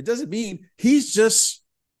great. It doesn't mean he's just,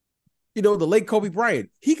 the late Kobe Bryant.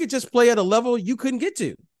 He could just play at a level you couldn't get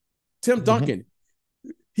to. Tim Duncan.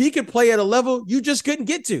 He could play at a level you just couldn't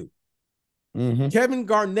get to. Mm-hmm. Kevin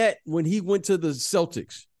Garnett, when he went to the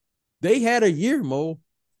Celtics, they had a year, Mo,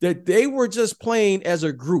 that they were just playing as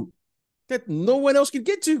a group that no one else could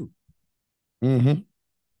get to. Mm-hmm.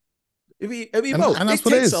 Mo, and that's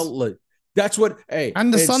what it is. That's what,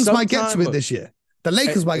 and the Suns might get to it this year. The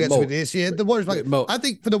Lakers might get to it this year. The Warriors might. I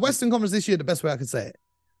think for the Western Conference this year, the best way I could say it,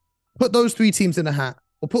 put those three teams in a hat,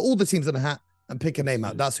 or put all the teams in a hat and pick a name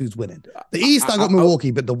out. That's who's winning. The East, I got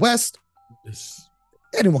Milwaukee, but the West,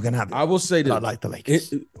 anyone can have it. I will say that I like the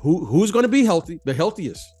Lakers. Who's going to be healthy? The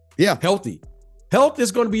healthiest. Yeah. Healthy. Health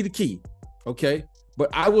is going to be the key. Okay.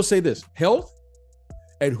 But I will say this: health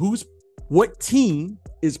and what team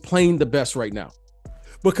is playing the best right now.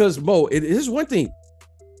 Because Mo, it is one thing.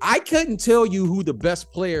 I couldn't tell you who the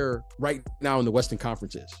best player right now in the Western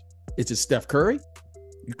Conference is. Is it Steph Curry?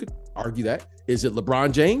 You could argue that. Is it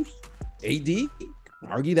LeBron James? AD?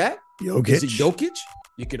 Argue that. Jokic. Is it Jokic?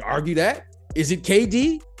 You could argue that. Is it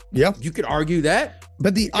KD? Yeah. You could argue that.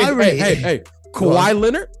 But the irony, hey, Kawhi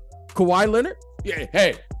Leonard. Yeah,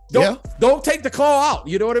 hey, don't take the claw out.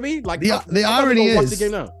 You know what I mean? Like the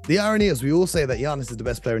irony is we all say that Giannis is the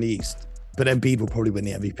best player in the East, but Embiid will probably win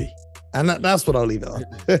the MVP. And that's what I'll leave it on.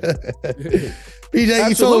 PJ,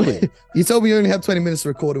 you told me you only have 20 minutes to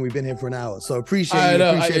record and we've been here for an hour. So appreciate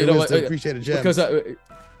it, Jem. Because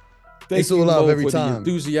thanks all love every time.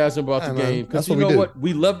 Enthusiasm about the game. Because you know what?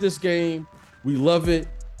 We love this game. We love it.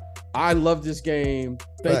 I love this game.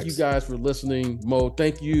 Thank you guys for listening. Mo,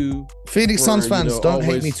 thank you. Phoenix Suns fans, don't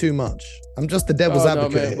hate me too much. I'm just the devil's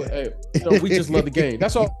advocate. No, man, but, hey, we just love the game.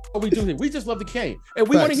 That's all we do here. We just love the game. And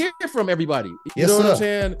we want to hear from everybody. You know what I'm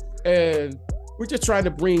saying? And we're just trying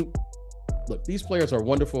to bring, look, these players are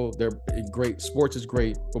wonderful. They're great. Sports is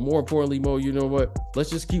great. But more importantly, Mo, you know what? Let's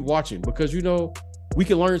just keep watching because, you know, we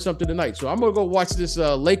can learn something tonight. So I'm going to go watch this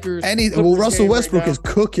Lakers. Russell Westbrook is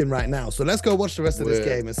cooking right now. So let's go watch the rest of this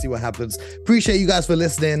game and see what happens. Appreciate you guys for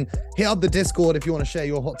listening. Hit up the Discord if you want to share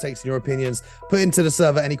your hot takes and your opinions. Put into the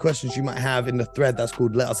server any questions you might have in the thread that's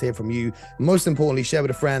called Let Us Hear From You. Most importantly, share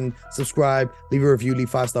with a friend, subscribe, leave a review, leave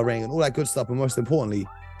 5-star rating and all that good stuff. And most importantly,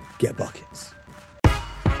 get buckets.